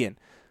to be in.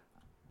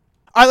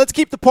 All right, let's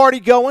keep the party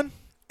going,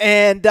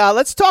 and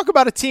let's talk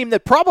about a team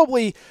that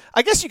probably,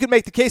 I guess you could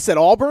make the case that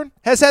Auburn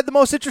has had the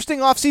most interesting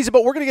offseason,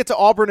 but we're going to get to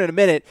Auburn in a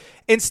minute.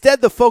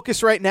 Instead, the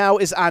focus right now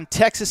is on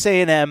Texas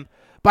A&M,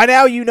 By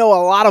now, you know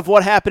a lot of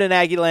what happened in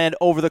Aggieland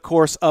over the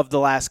course of the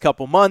last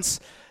couple months.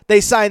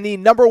 They signed the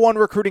 #1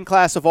 recruiting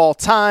class of all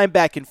time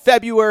back in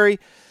February.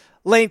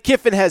 Lane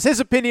Kiffin has his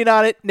opinion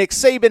on it. Nick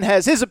Saban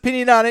has his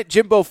opinion on it.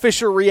 Jimbo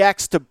Fisher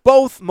reacts to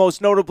both,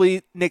 most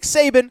notably Nick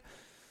Saban.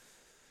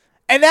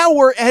 And now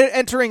we're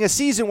entering a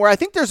season where I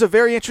think there's a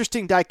very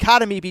interesting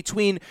dichotomy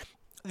between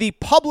the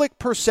public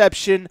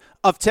perception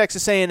of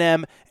Texas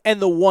A&M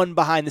and the one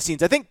behind the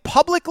scenes. I think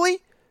publicly,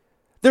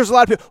 there's a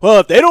lot of people, well,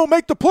 if they don't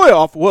make the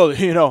playoff, well,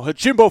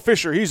 Jimbo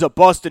Fisher, he's a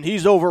bust and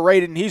he's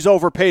overrated and he's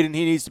overpaid and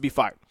he needs to be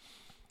fired.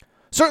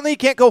 Certainly you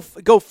can't go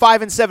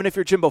 5-7 if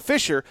you're Jimbo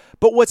Fisher,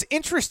 but what's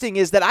interesting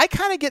is that I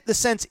kind of get the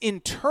sense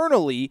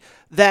internally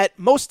that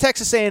most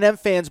Texas A&M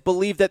fans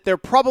believe that they're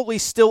probably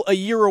still a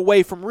year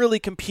away from really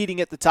competing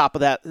at the top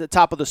of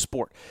the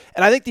sport.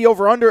 And I think the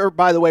over-under,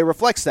 by the way,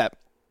 reflects that.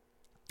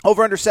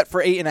 Over-under set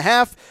for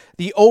 8.5,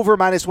 the over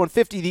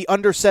 -150, the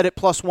under set at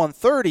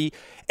 +130.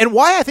 And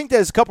why I think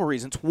that is a couple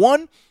reasons.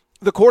 One,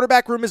 the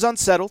quarterback room is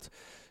unsettled.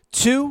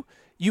 Two,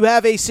 you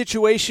have a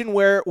situation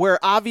where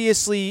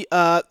obviously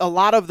a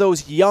lot of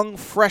those young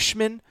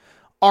freshmen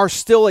are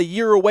still a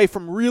year away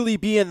from really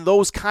being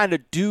those kind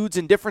of dudes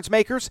and difference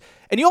makers.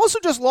 And you also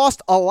just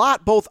lost a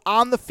lot both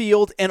on the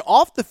field and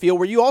off the field,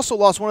 where you also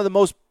lost one of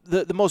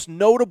the most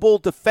notable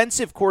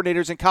defensive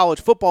coordinators in college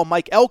football.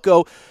 Mike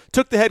Elko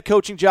took the head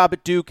coaching job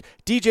at Duke.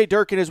 DJ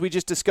Durkin, as we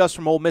just discussed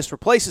from Ole Miss,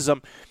 replaces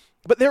him.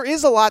 But there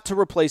is a lot to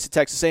replace at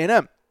Texas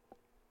A&M.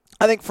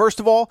 I think, first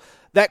of all,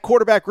 that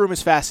quarterback room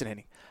is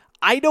fascinating.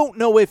 I don't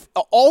know if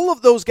all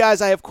of those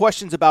guys I have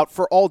questions about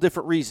for all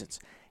different reasons.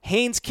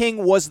 Haynes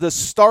King was the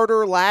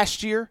starter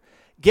last year,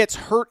 gets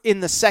hurt in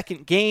the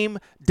second game,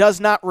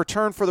 does not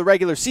return for the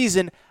regular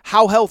season.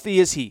 How healthy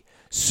is he?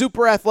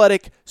 Super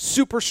athletic,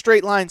 super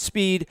straight line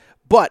speed,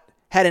 but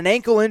had an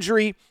ankle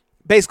injury,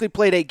 basically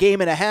played a game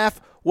and a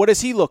half. What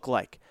does he look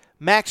like?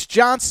 Max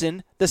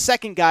Johnson, the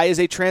second guy, is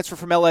a transfer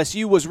from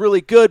LSU, was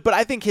really good, but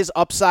I think his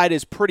upside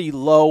is pretty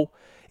low.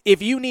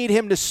 If you need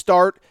him to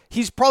start,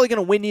 he's probably going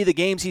to win you the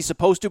games he's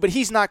supposed to, but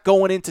he's not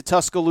going into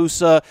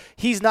Tuscaloosa.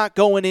 He's not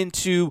going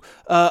into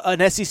an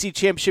SEC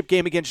championship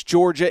game against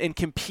Georgia and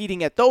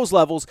competing at those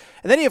levels.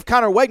 And then you have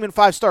Connor Wegman,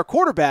 5-star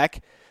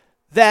quarterback,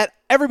 that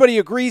everybody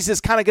agrees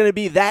is kind of going to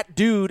be that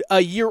dude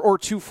a year or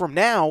two from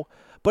now,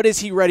 but is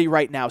he ready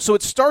right now? So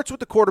it starts with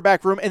the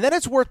quarterback room, and then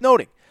it's worth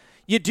noting.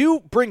 You do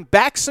bring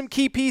back some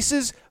key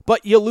pieces,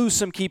 but you lose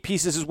some key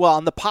pieces as well.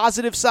 On the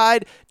positive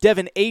side,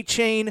 Devin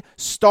Achane,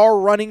 star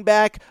running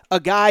back, a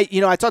guy,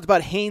 I talked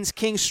about Haynes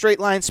King, straight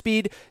line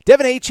speed.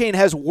 Devin Achane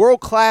has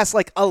world-class,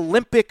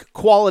 Olympic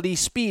quality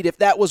speed, if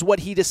that was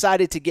what he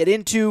decided to get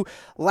into.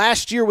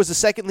 Last year was the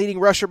second leading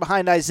rusher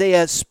behind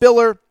Isaiah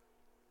Spiller.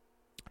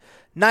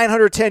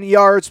 910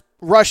 yards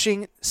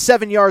rushing,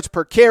 7 yards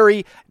per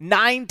carry,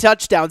 9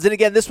 touchdowns. And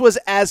again, this was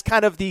as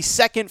kind of the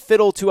second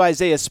fiddle to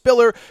Isaiah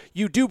Spiller.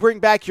 You do bring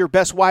back your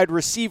best wide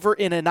receiver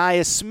in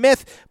Aniyah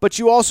Smith, but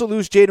you also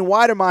lose Jaden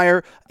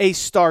Weidemeyer, a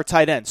star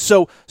tight end.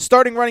 So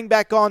starting running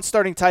back gone,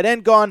 starting tight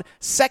end gone,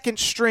 second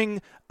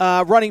string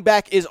running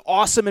back is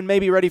awesome and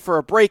maybe ready for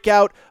a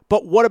breakout.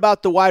 But what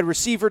about the wide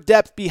receiver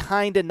depth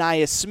behind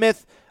Aniyah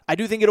Smith? I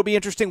do think it'll be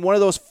interesting. One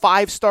of those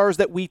 5 stars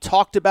that we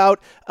talked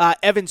about,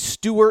 Evan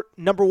Stewart,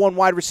 #1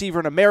 wide receiver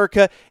in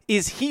America,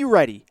 is he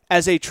ready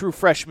as a true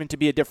freshman to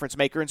be a difference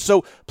maker? And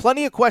so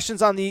plenty of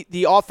questions on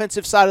the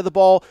offensive side of the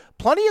ball,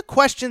 plenty of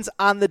questions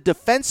on the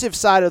defensive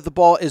side of the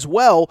ball as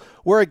well,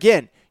 where,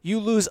 again, you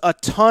lose a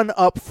ton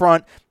up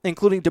front,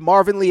 including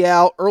DeMarvin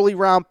Leal, early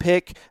round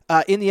pick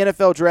in the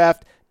NFL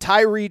draft,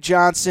 Tyree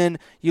Johnson.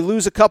 You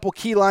lose a couple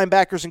key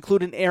linebackers,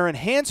 including Aaron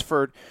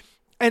Hansford.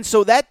 And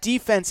so that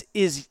defense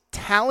is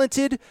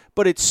talented,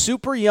 but it's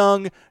super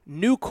young,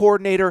 new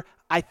coordinator.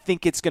 I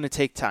think it's going to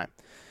take time.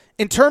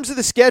 In terms of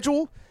the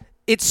schedule,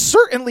 it's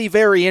certainly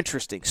very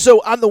interesting.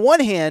 So on the one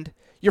hand,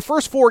 your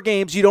first 4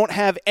 games, you don't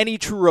have any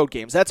true road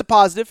games. That's a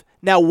positive.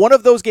 Now, one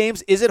of those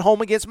games is at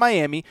home against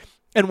Miami,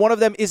 and one of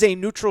them is a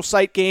neutral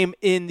site game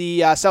in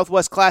the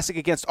Southwest Classic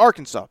against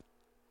Arkansas.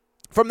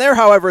 From there,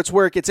 however, it's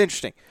where it gets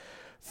interesting.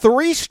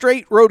 3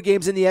 straight road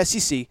games in the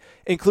SEC,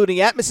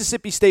 including at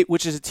Mississippi State,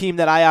 which is a team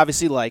that I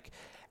obviously like,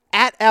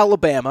 at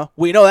Alabama,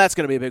 we know that's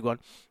going to be a big one,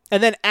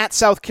 and then at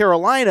South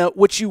Carolina,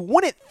 which you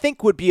wouldn't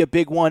think would be a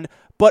big one,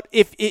 but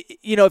if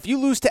you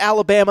lose to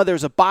Alabama,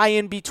 there's a bye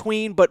in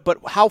between, but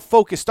how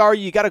focused are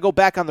you? You got to go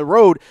back on the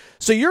road.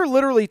 So you're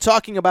literally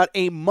talking about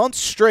a month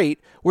straight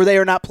where they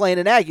are not playing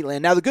in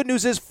Aggieland. Now, the good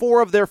news is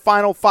 4 of their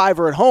final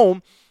 5 are at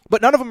home,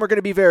 but none of them are going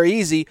to be very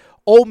easy.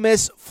 Ole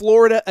Miss,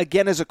 Florida,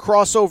 again, is a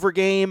crossover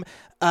game,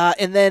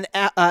 and then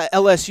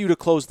LSU to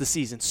close the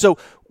season. So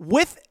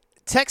with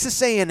Texas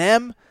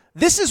A&M,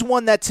 this is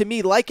one that, to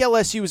me, like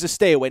LSU, is a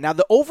stay away. Now,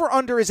 the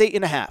over-under is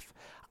 8.5.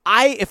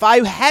 If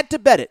I had to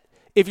bet it,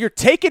 if you're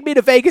taking me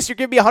to Vegas, you're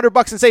giving me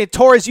 $100 and saying,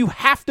 Torres, you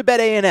have to bet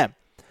A&M.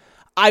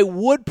 I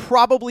would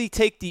probably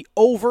take the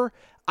over.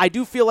 I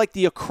do feel like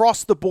the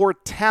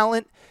across-the-board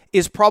talent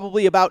is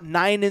probably about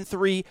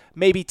 9-3,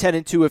 maybe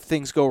 10-2 if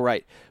things go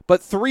right.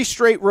 But 3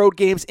 straight road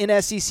games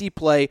in SEC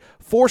play,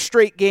 4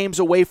 straight games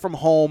away from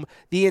home,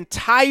 the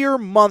entire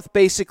month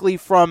basically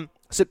from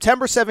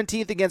September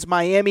 17th against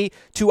Miami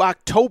to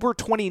October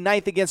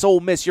 29th against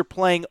Ole Miss. You're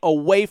playing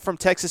away from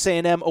Texas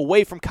A&M,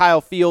 away from Kyle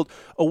Field,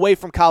 away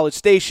from College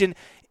Station.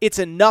 It's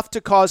enough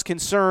to cause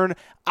concern.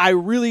 I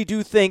really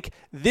do think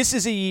this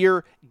is a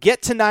year,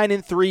 get to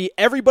 9-3.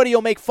 Everybody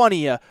will make fun of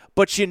you,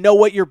 but you know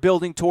what you're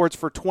building towards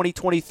for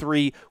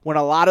 2023 when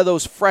a lot of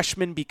those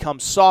freshmen become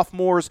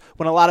sophomores,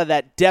 when a lot of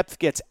that depth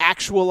gets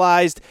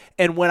actualized,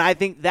 and when I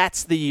think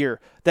that's the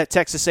year that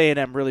Texas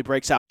A&M really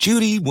breaks out.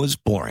 Judy was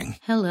boring.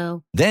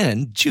 Hello.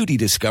 Then Judy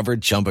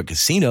discovered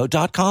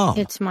ChumbaCasino.com.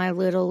 It's my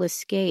little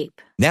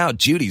escape. Now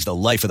Judy's the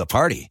life of the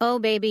party. Oh,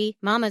 baby,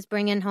 mama's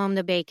bringing home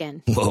the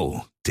bacon.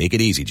 Whoa, take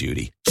it easy,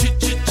 Judy.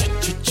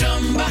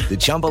 The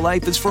Chumba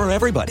life is for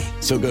everybody.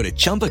 So go to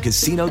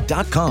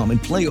ChumbaCasino.com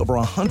and play over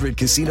 100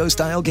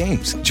 casino-style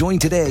games. Join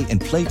today and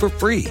play for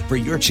free for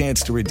your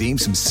chance to redeem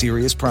some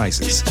serious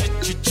prizes.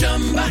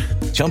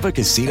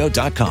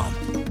 ChumbaCasino.com.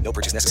 No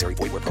purchase necessary.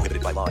 Void where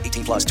prohibited by law.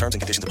 18 plus terms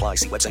and conditions apply.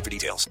 See website for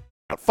details.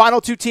 Final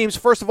 2 teams.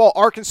 First of all,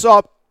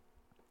 Arkansas,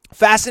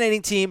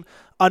 fascinating team.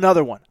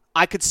 Another one.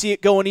 I could see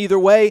it going either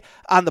way.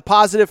 On the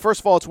positive, first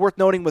of all, it's worth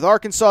noting with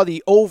Arkansas,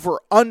 the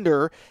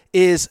over-under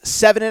is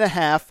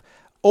 7.5.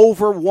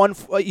 Over one,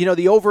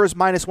 the over is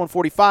minus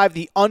 145.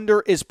 The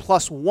under is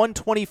plus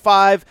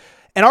 125.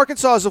 And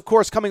Arkansas is, of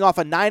course, coming off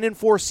a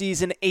 9-4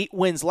 season, 8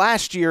 wins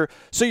last year.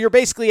 So you're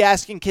basically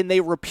asking, can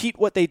they repeat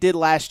what they did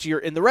last year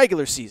in the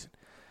regular season?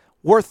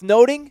 Worth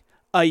noting,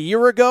 a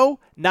year ago,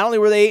 not only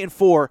were they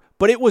 8-4,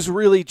 but it was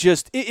really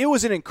just, it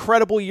was an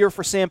incredible year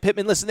for Sam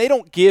Pittman. Listen, they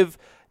don't give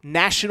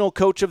National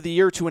Coach of the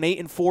Year to an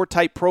 8-4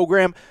 type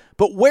program,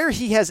 but where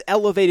he has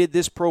elevated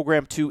this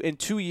program to in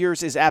 2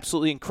 years is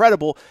absolutely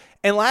incredible.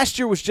 And last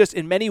year was just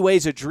in many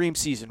ways a dream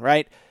season,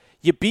 right?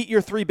 You beat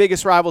your 3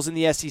 biggest rivals in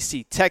the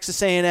SEC,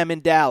 Texas A&M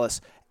in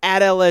Dallas,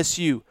 at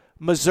LSU,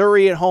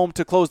 Missouri at home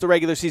to close the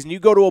regular season. You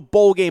go to a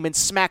bowl game and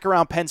smack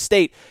around Penn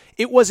State.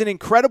 It was an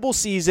incredible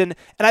season,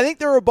 and I think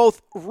there are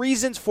both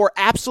reasons for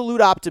absolute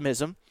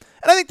optimism,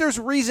 and I think there's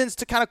reasons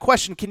to kind of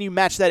question, can you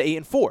match that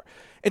 8-4?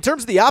 In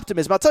terms of the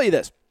optimism, I'll tell you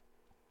this.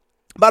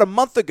 About a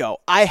month ago,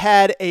 I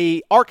had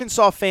a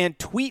Arkansas fan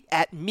tweet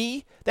at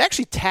me. They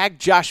actually tagged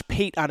Josh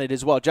Pate on it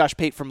as well. Josh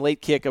Pate from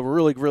Late Kick, a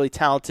really, really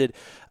talented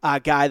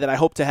guy that I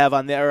hope to have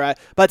on there.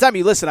 By the time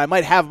you listen, I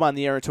might have him on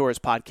the Aaron Torres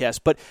podcast.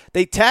 But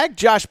they tagged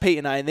Josh Pate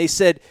and I, and they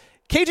said,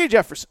 KJ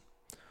Jefferson,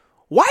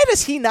 why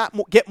does he not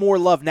get more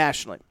love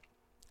nationally?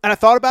 And I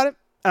thought about it,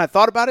 and I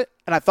thought about it,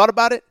 and I thought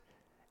about it,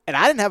 and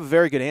I didn't have a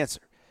very good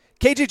answer.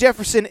 KJ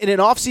Jefferson, in an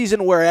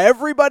offseason where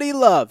everybody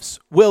loves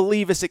Will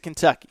Levis at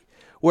Kentucky,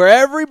 where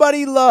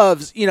everybody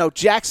loves,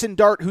 Jackson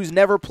Dart, who's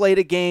never played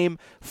a game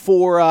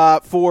for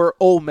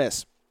Ole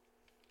Miss.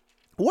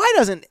 Why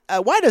doesn't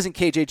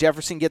KJ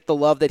Jefferson get the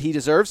love that he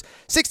deserves?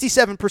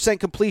 67%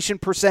 completion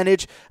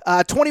percentage,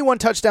 21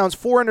 touchdowns,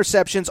 4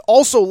 interceptions,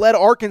 also led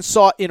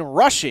Arkansas in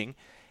rushing.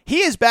 He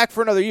is back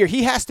for another year.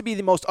 He has to be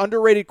the most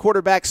underrated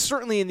quarterback,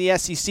 certainly in the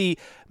SEC,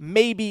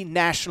 maybe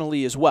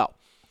nationally as well.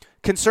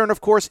 Concern, of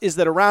course, is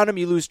that around him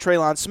you lose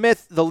Traylon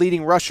Smith, the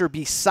leading rusher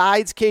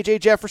besides KJ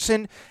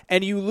Jefferson,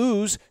 and you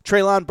lose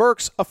Treylon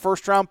Burks, a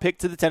first-round pick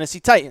to the Tennessee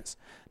Titans.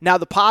 Now,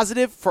 the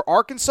positive for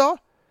Arkansas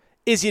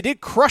is you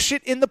did crush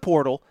it in the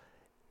portal,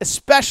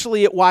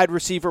 especially at wide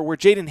receiver, where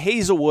Jaden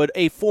Hazelwood,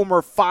 a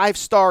former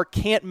 5-star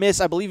can't-miss,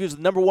 I believe he was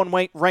the number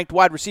 1 ranked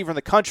wide receiver in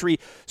the country,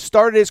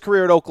 started his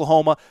career at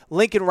Oklahoma.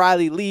 Lincoln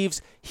Riley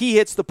leaves. He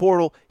hits the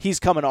portal.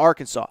 He's coming to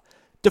Arkansas.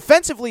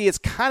 Defensively, it's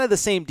kind of the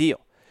same deal.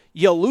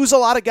 You lose a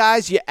lot of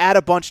guys, you add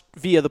a bunch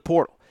via the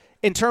portal.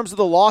 In terms of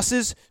the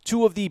losses,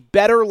 2 of the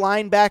better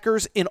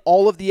linebackers in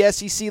all of the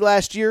SEC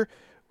last year,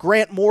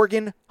 Grant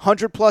Morgan,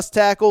 100-plus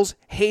tackles,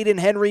 Hayden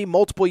Henry,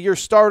 multiple-year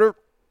starter.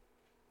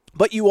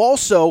 But you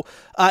also,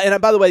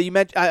 and by the way,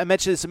 I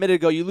mentioned this a minute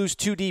ago, you lose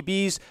 2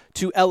 DBs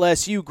to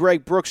LSU,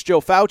 Greg Brooks, Joe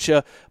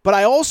Faucia. But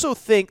I also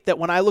think that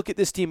when I look at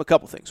this team, a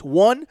couple things.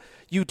 One,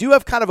 you do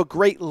have kind of a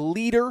great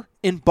leader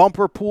in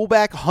Bumper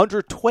Poolback,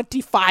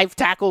 125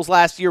 tackles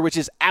last year, which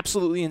is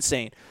absolutely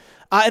insane.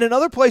 And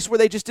another place where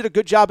they just did a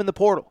good job in the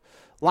portal.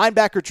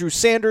 Linebacker Drew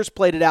Sanders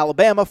played at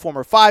Alabama,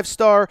 former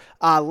 5-star.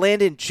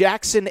 Landon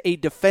Jackson, a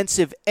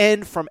defensive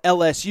end from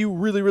LSU,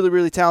 really, really,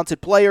 really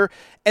talented player.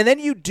 And then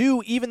you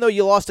do, even though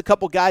you lost a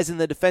couple guys in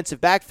the defensive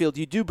backfield,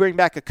 you do bring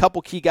back a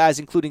couple key guys,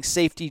 including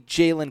safety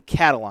Jalen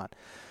Catalon.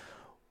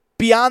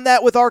 Beyond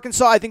that with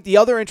Arkansas, I think the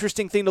other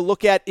interesting thing to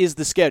look at is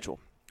the schedule.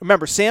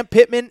 Remember, Sam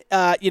Pittman,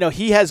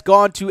 he has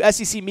gone to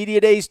SEC Media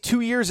Days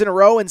 2 years in a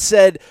row and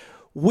said,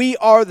 we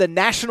are the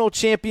national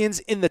champions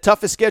in the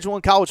toughest schedule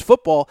in college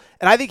football,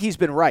 and I think he's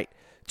been right.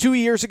 2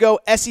 years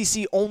ago,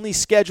 SEC-only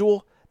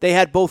schedule. They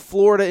had both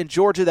Florida and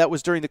Georgia. That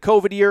was during the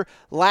COVID year.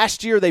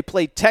 Last year, they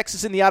played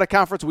Texas in the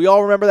out-of-conference. We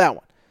all remember that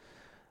one.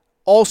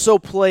 Also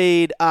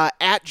played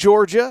at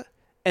Georgia,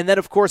 and then,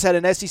 of course, had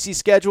an SEC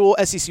schedule,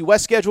 SEC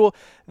West schedule.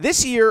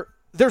 This year,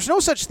 there's no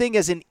such thing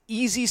as an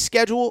easy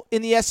schedule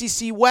in the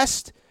SEC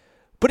West,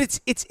 but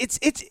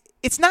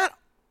it's not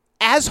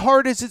as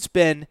hard as it's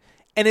been,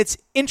 and it's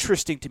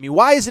interesting to me.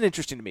 Why is it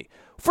interesting to me?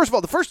 First of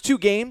all, the first 2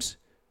 games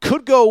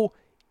could go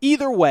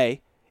either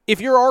way.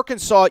 If you're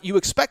Arkansas, you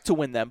expect to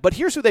win them, but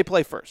here's who they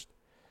play first.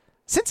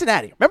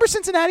 Cincinnati. Remember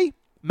Cincinnati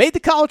made the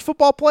college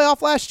football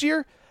playoff last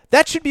year?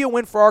 That should be a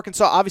win for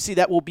Arkansas. Obviously,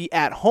 that will be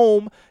at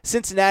home.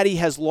 Cincinnati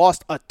has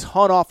lost a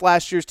ton off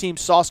last year's team.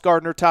 Sauce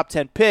Gardner, top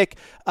 10 pick.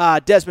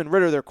 Desmond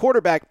Ridder, their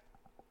quarterback.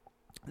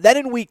 Then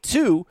in week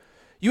 2,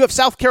 you have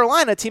South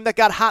Carolina, a team that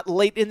got hot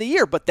late in the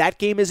year, but that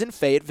game is in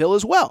Fayetteville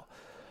as well.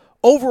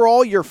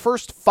 Overall, your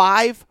first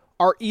 5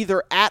 are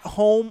either at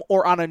home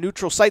or on a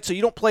neutral site, so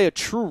you don't play a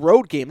true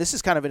road game. This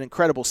is kind of an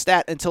incredible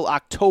stat until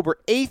October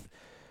 8th.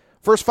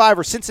 First 5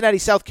 are Cincinnati,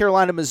 South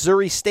Carolina,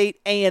 Missouri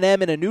State,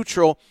 A&M in a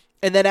neutral,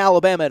 and then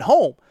Alabama at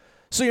home.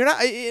 So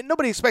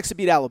nobody expects to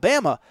beat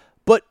Alabama,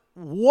 but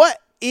what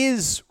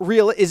is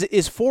real? Is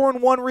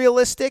 4-1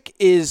 realistic?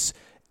 Is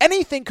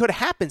anything could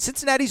happen?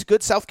 Cincinnati's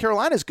good, South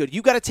Carolina's good.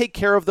 You got to take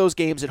care of those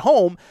games at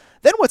home.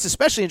 Then what's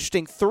especially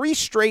interesting, 3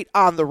 straight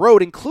on the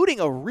road, including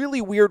a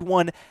really weird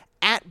one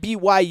at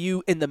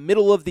BYU in the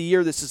middle of the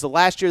year. This is the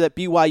last year that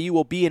BYU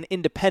will be an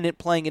independent,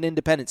 playing an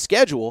independent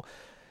schedule.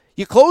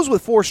 You close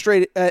with 4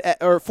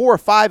 or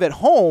 5 at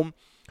home,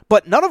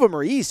 but none of them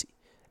are easy.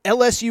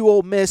 LSU,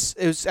 Ole Miss,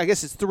 I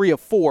guess it's 3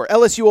 of 4.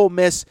 LSU, Ole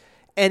Miss,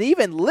 and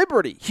even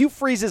Liberty, Hugh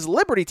Freeze's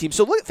Liberty team.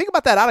 So think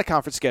about that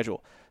out-of-conference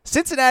schedule.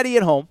 Cincinnati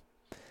at home,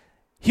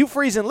 Hugh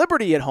Freeze and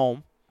Liberty at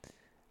home,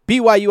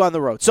 BYU on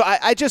the road. So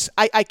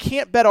I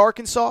can't bet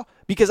Arkansas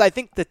because I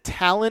think the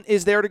talent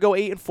is there to go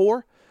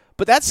 8-4.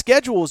 But that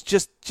schedule is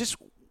just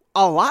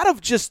a lot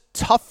of just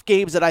tough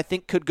games that I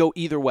think could go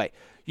either way.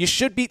 You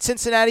should beat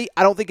Cincinnati.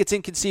 I don't think it's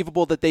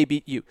inconceivable that they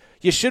beat you.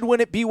 You should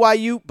win at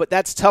BYU, but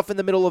that's tough in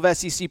the middle of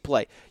SEC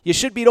play. You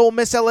should beat Ole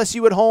Miss,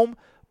 LSU at home,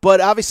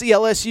 but obviously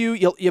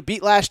LSU, you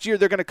beat last year.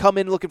 They're going to come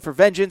in looking for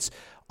vengeance.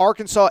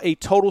 Arkansas, a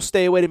total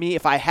stay away to me.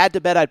 If I had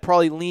to bet, I'd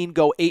probably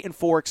go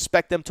 8-4,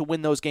 expect them to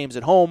win those games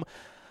at home,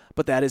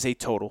 but that is a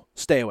total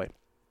stay away.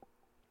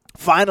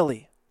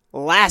 Finally,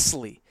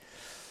 lastly,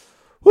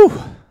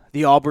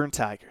 the Auburn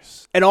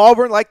Tigers. And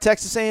Auburn, like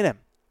Texas A&M,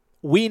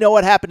 we know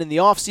what happened in the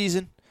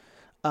offseason.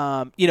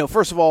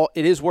 First of all,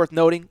 it is worth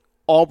noting,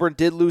 Auburn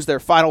did lose their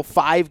final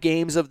 5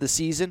 games of the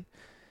season.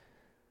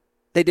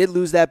 They did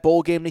lose that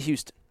bowl game to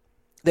Houston.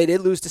 They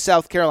did lose to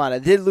South Carolina.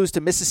 They did lose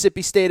to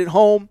Mississippi State at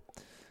home.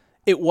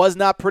 It was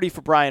not pretty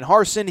for Brian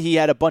Harsin. He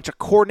had a bunch of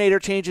coordinator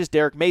changes.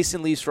 Derek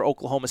Mason leaves for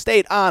Oklahoma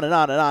State, on and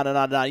on and on and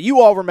on and on. You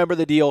all remember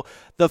the deal.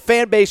 The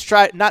fan base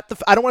tried, I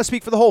don't want to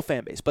speak for the whole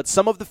fan base, but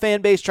some of the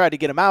fan base tried to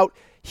get him out.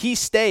 He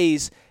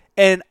stays,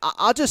 and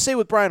I'll just say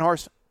with Brian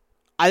Harsin,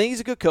 I think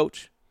he's a good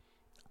coach.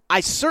 I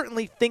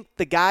certainly think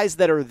the guys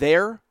that are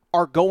there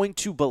are going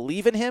to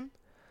believe in him.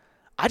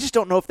 I just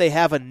don't know if they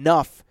have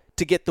enough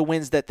to get the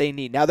wins that they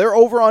need. Now, their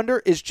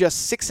over-under is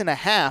just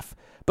 6.5,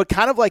 but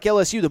kind of like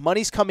LSU, the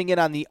money's coming in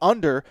on the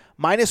under,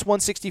 minus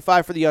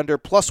 165 for the under,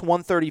 plus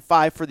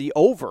 135 for the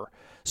over.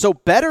 So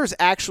bettors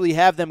actually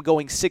have them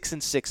going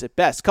 6-6 at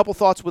best. Couple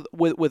thoughts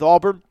with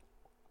Auburn.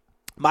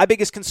 My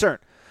biggest concern,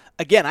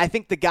 again, I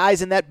think the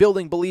guys in that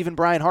building believe in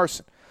Brian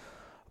Harsin.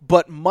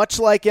 But much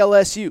like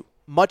LSU,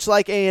 much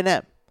like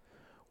A&M,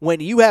 when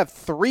you have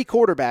 3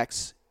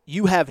 quarterbacks,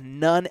 you have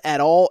none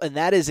at all, and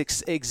that is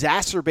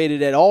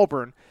exacerbated at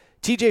Auburn.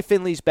 TJ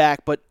Finley's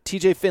back, but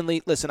TJ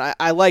Finley, listen,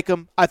 I like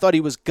him. I thought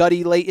he was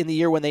gutty late in the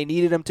year when they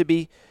needed him to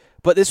be,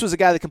 but this was a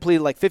guy that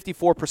completed like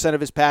 54%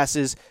 of his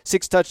passes,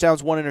 6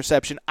 touchdowns, 1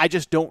 interception. I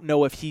just don't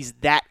know if he's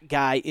that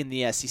guy in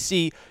the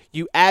SEC.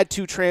 You add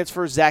 2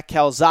 transfers, Zach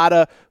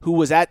Calzada, who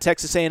was at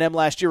Texas A&M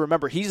last year.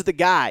 Remember, he's the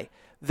guy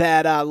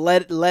that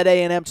led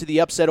A&M to the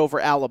upset over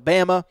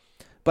Alabama.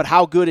 But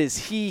how good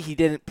is he? He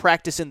didn't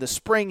practice in the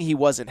spring. He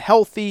wasn't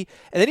healthy.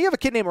 And then you have a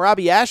kid named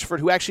Robbie Ashford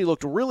who actually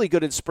looked really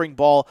good in spring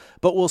ball,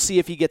 but we'll see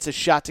if he gets a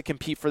shot to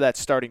compete for that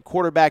starting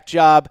quarterback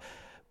job.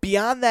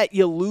 Beyond that,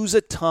 you lose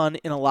a ton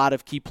in a lot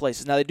of key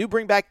places. Now, they do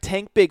bring back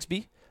Tank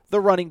Bigsby, the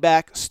running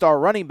back, star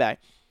running back,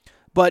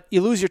 but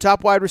you lose your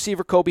top wide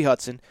receiver, Kobe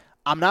Hudson.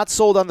 I'm not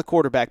sold on the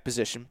quarterback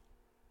position.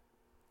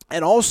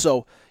 And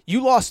also,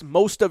 you lost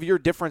most of your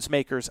difference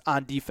makers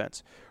on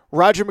defense.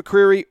 Roger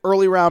McCreary,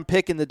 early round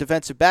pick in the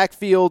defensive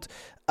backfield.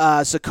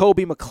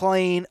 Zacoby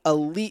McClain,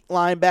 elite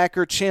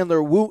linebacker.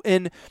 Chandler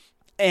Wooten.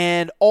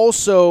 And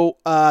also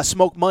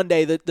Smoke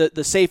Monday,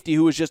 the safety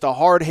who was just a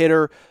hard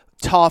hitter,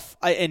 tough.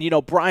 And,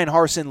 Brian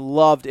Harsin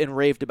loved and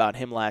raved about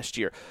him last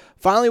year.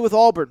 Finally, with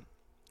Auburn,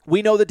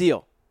 we know the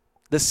deal.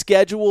 The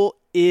schedule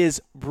is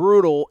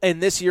brutal,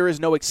 and this year is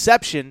no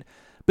exception.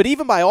 But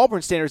even by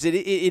Auburn standards, it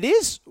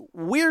is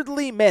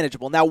weirdly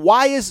manageable. Now,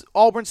 why is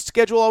Auburn's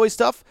schedule always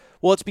tough?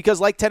 Well, it's because,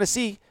 like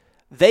Tennessee,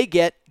 they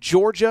get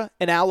Georgia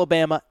and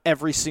Alabama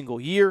every single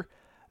year.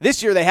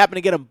 This year, they happen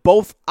to get them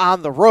both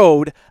on the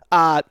road.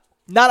 Not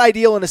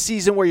ideal in a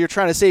season where you're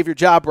trying to save your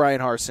job,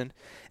 Brian Harsin.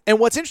 And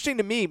what's interesting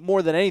to me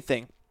more than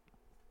anything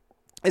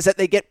is that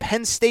they get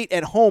Penn State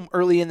at home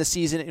early in the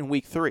season in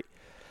Week 3.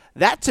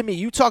 That, to me,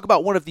 you talk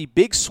about one of the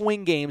big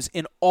swing games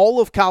in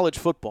all of college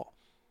football.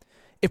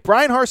 If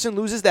Bryan Harsin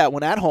loses that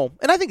one at home,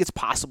 and I think it's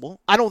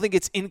possible. I don't think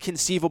it's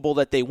inconceivable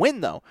that they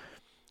win, though.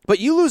 But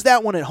you lose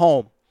that one at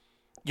home,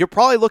 you're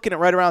probably looking at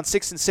right around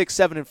 6-6,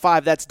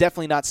 7-5. That's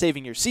definitely not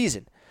saving your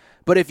season.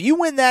 But if you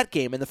win that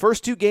game, and the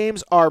first two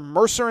games are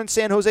Mercer and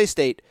San Jose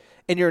State,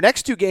 and your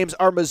next two games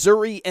are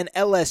Missouri and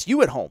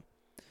LSU at home,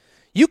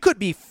 you could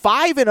be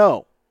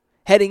 5-0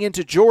 heading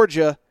into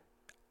Georgia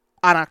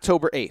on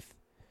October 8th.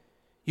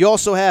 You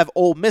also have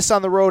Ole Miss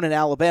on the road and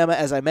Alabama,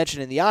 as I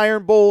mentioned, in the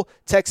Iron Bowl,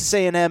 Texas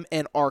A&M,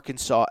 and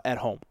Arkansas at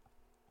home.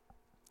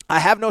 I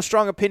have no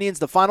strong opinions.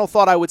 The final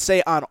thought I would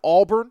say on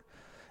Auburn,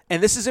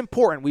 and this is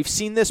important, we've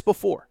seen this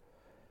before.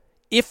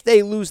 If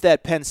they lose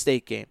that Penn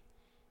State game,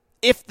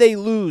 if they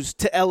lose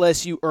to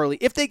LSU early,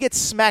 if they get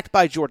smacked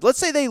by Georgia, let's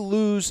say they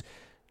lose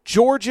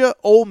Georgia,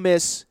 Ole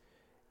Miss,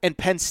 and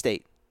Penn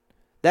State.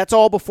 That's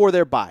all before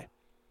their bye.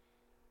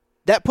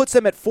 That puts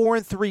them at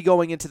 4-3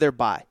 going into their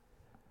bye.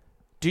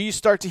 Do you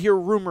start to hear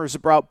rumors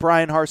about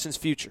Bryan Harsin's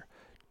future?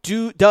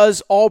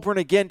 Does Auburn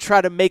again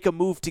try to make a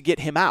move to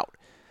get him out?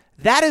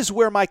 That is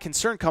where my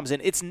concern comes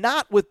in. It's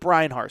not with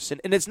Bryan Harsin,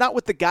 and it's not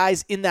with the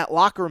guys in that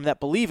locker room that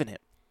believe in him.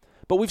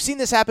 But we've seen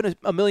this happen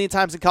a million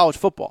times in college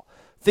football.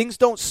 Things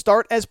don't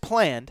start as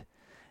planned,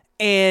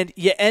 and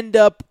you end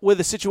up with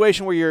a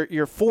situation where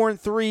you're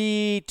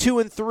 4-3,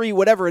 2-3,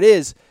 whatever it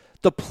is.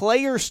 The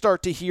players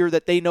start to hear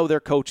that they know their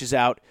coach is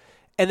out,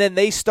 and then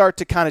they start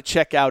to kind of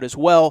check out as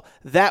well.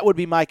 That would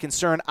be my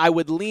concern. I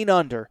would lean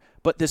under,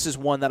 but this is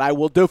one that I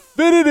will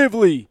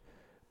definitively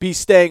be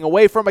staying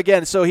away from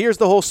again. So here's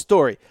the whole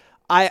story.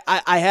 I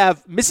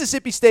have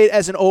Mississippi State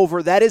as an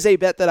over. That is a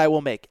bet that I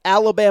will make.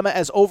 Alabama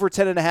as over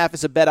 10.5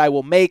 is a bet I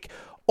will make.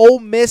 Ole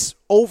Miss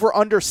over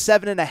under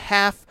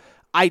 7.5.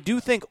 I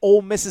do think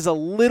Ole Miss is a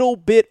little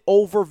bit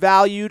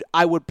overvalued.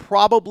 I would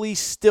probably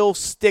still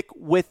stick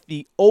with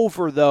the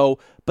over, though,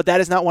 but that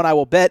is not one I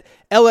will bet.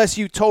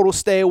 LSU total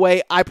stay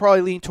away. I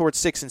probably lean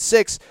towards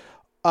 6-6.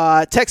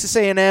 Texas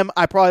A&M,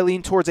 I probably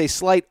lean towards a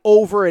slight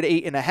over at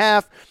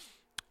 8.5.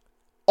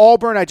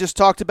 Auburn, I just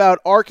talked about.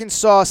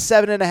 Arkansas,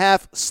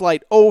 7.5,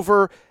 slight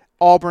over.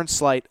 Auburn,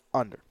 slight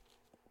under.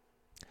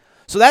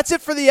 So that's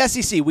it for the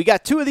SEC. We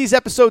got two of these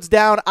episodes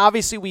down.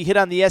 Obviously, we hit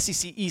on the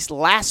SEC East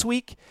last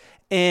week,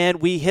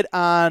 and we hit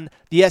on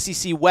the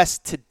SEC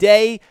West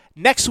today.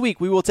 Next week,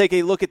 we will take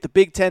a look at the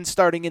Big Ten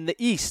starting in the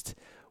East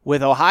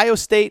with Ohio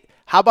State.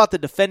 How about the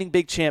defending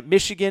big champ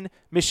Michigan,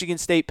 Michigan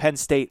State, Penn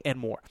State, and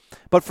more.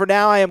 But for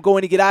now, I am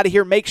going to get out of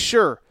here. Make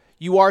sure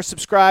you are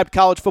subscribed.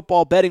 College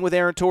Football Betting with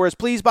Aaron Torres.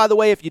 Please, by the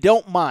way, if you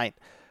don't mind,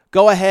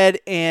 go ahead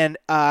and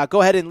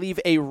leave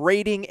a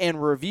rating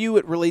and review.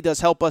 It really does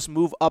help us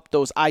move up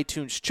those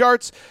iTunes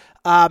charts.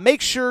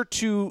 Make sure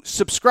to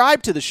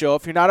subscribe to the show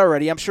if you're not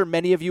already. I'm sure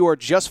many of you are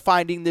just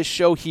finding this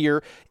show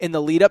here in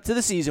the lead up to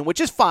the season,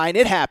 which is fine.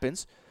 It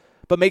happens.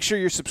 But make sure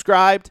you're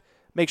subscribed.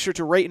 Make sure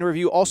to rate and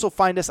review. Also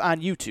find us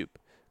on YouTube.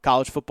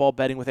 College Football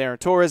Betting with Aaron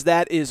Torres.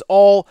 That is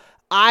all.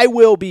 I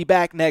will be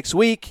back next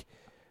week.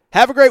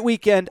 Have a great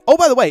weekend. Oh,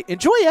 by the way,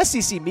 enjoy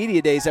SEC Media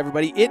Days,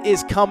 everybody. It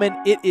is coming.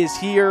 It is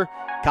here.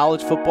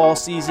 College football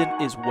season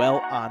is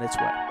well on its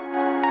way.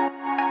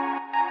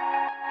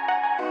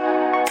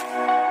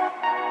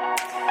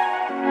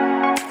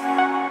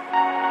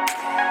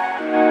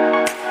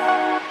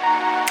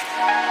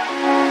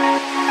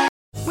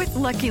 With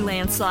Lucky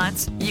Land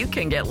Slots, you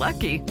can get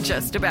lucky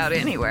just about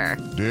anywhere.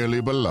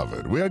 Dearly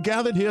beloved, we are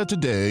gathered here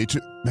today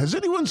to... Has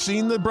anyone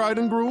seen the bride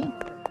and groom?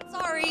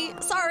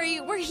 Sorry,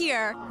 we're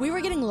here. We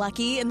were getting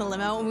lucky in the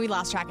limo and we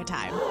lost track of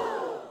time.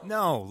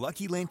 No,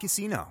 Lucky Land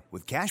Casino,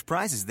 with cash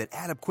prizes that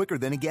add up quicker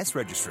than a guest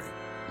registry.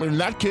 In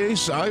that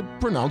case, I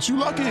pronounce you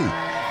lucky.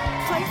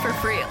 Play for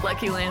free at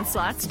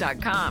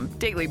LuckyLandSlots.com.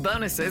 Daily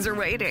bonuses are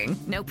waiting.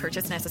 No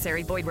purchase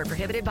necessary. Void where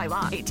prohibited by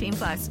law.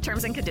 18+.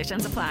 Terms and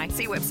conditions apply.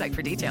 See website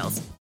for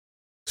details.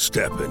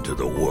 Step into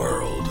the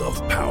world of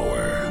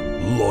power,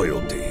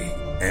 loyalty,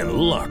 and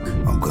luck.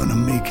 I'm gonna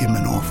make him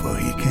an offer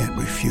he can't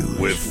refuse.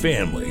 With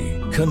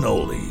family,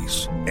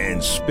 cannolis,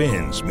 and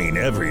spins mean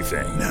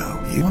everything. Now,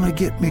 you wanna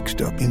get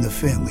mixed up in the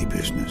family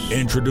business.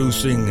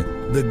 Introducing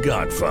The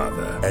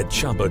Godfather at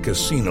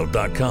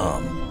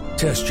ChumbaCasino.com.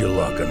 Test your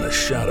luck in the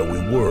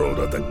shadowy world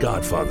of The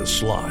Godfather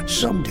slot.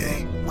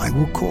 Someday, I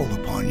will call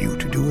upon you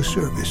to do a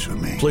service for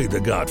me. Play The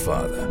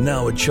Godfather,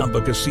 now at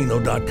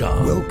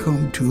ChumbaCasino.com.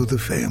 Welcome to the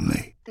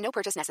family. No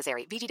purchase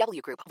necessary.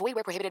 VGW Group. Void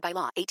where prohibited by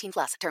law.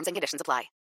 18+. Terms and conditions apply.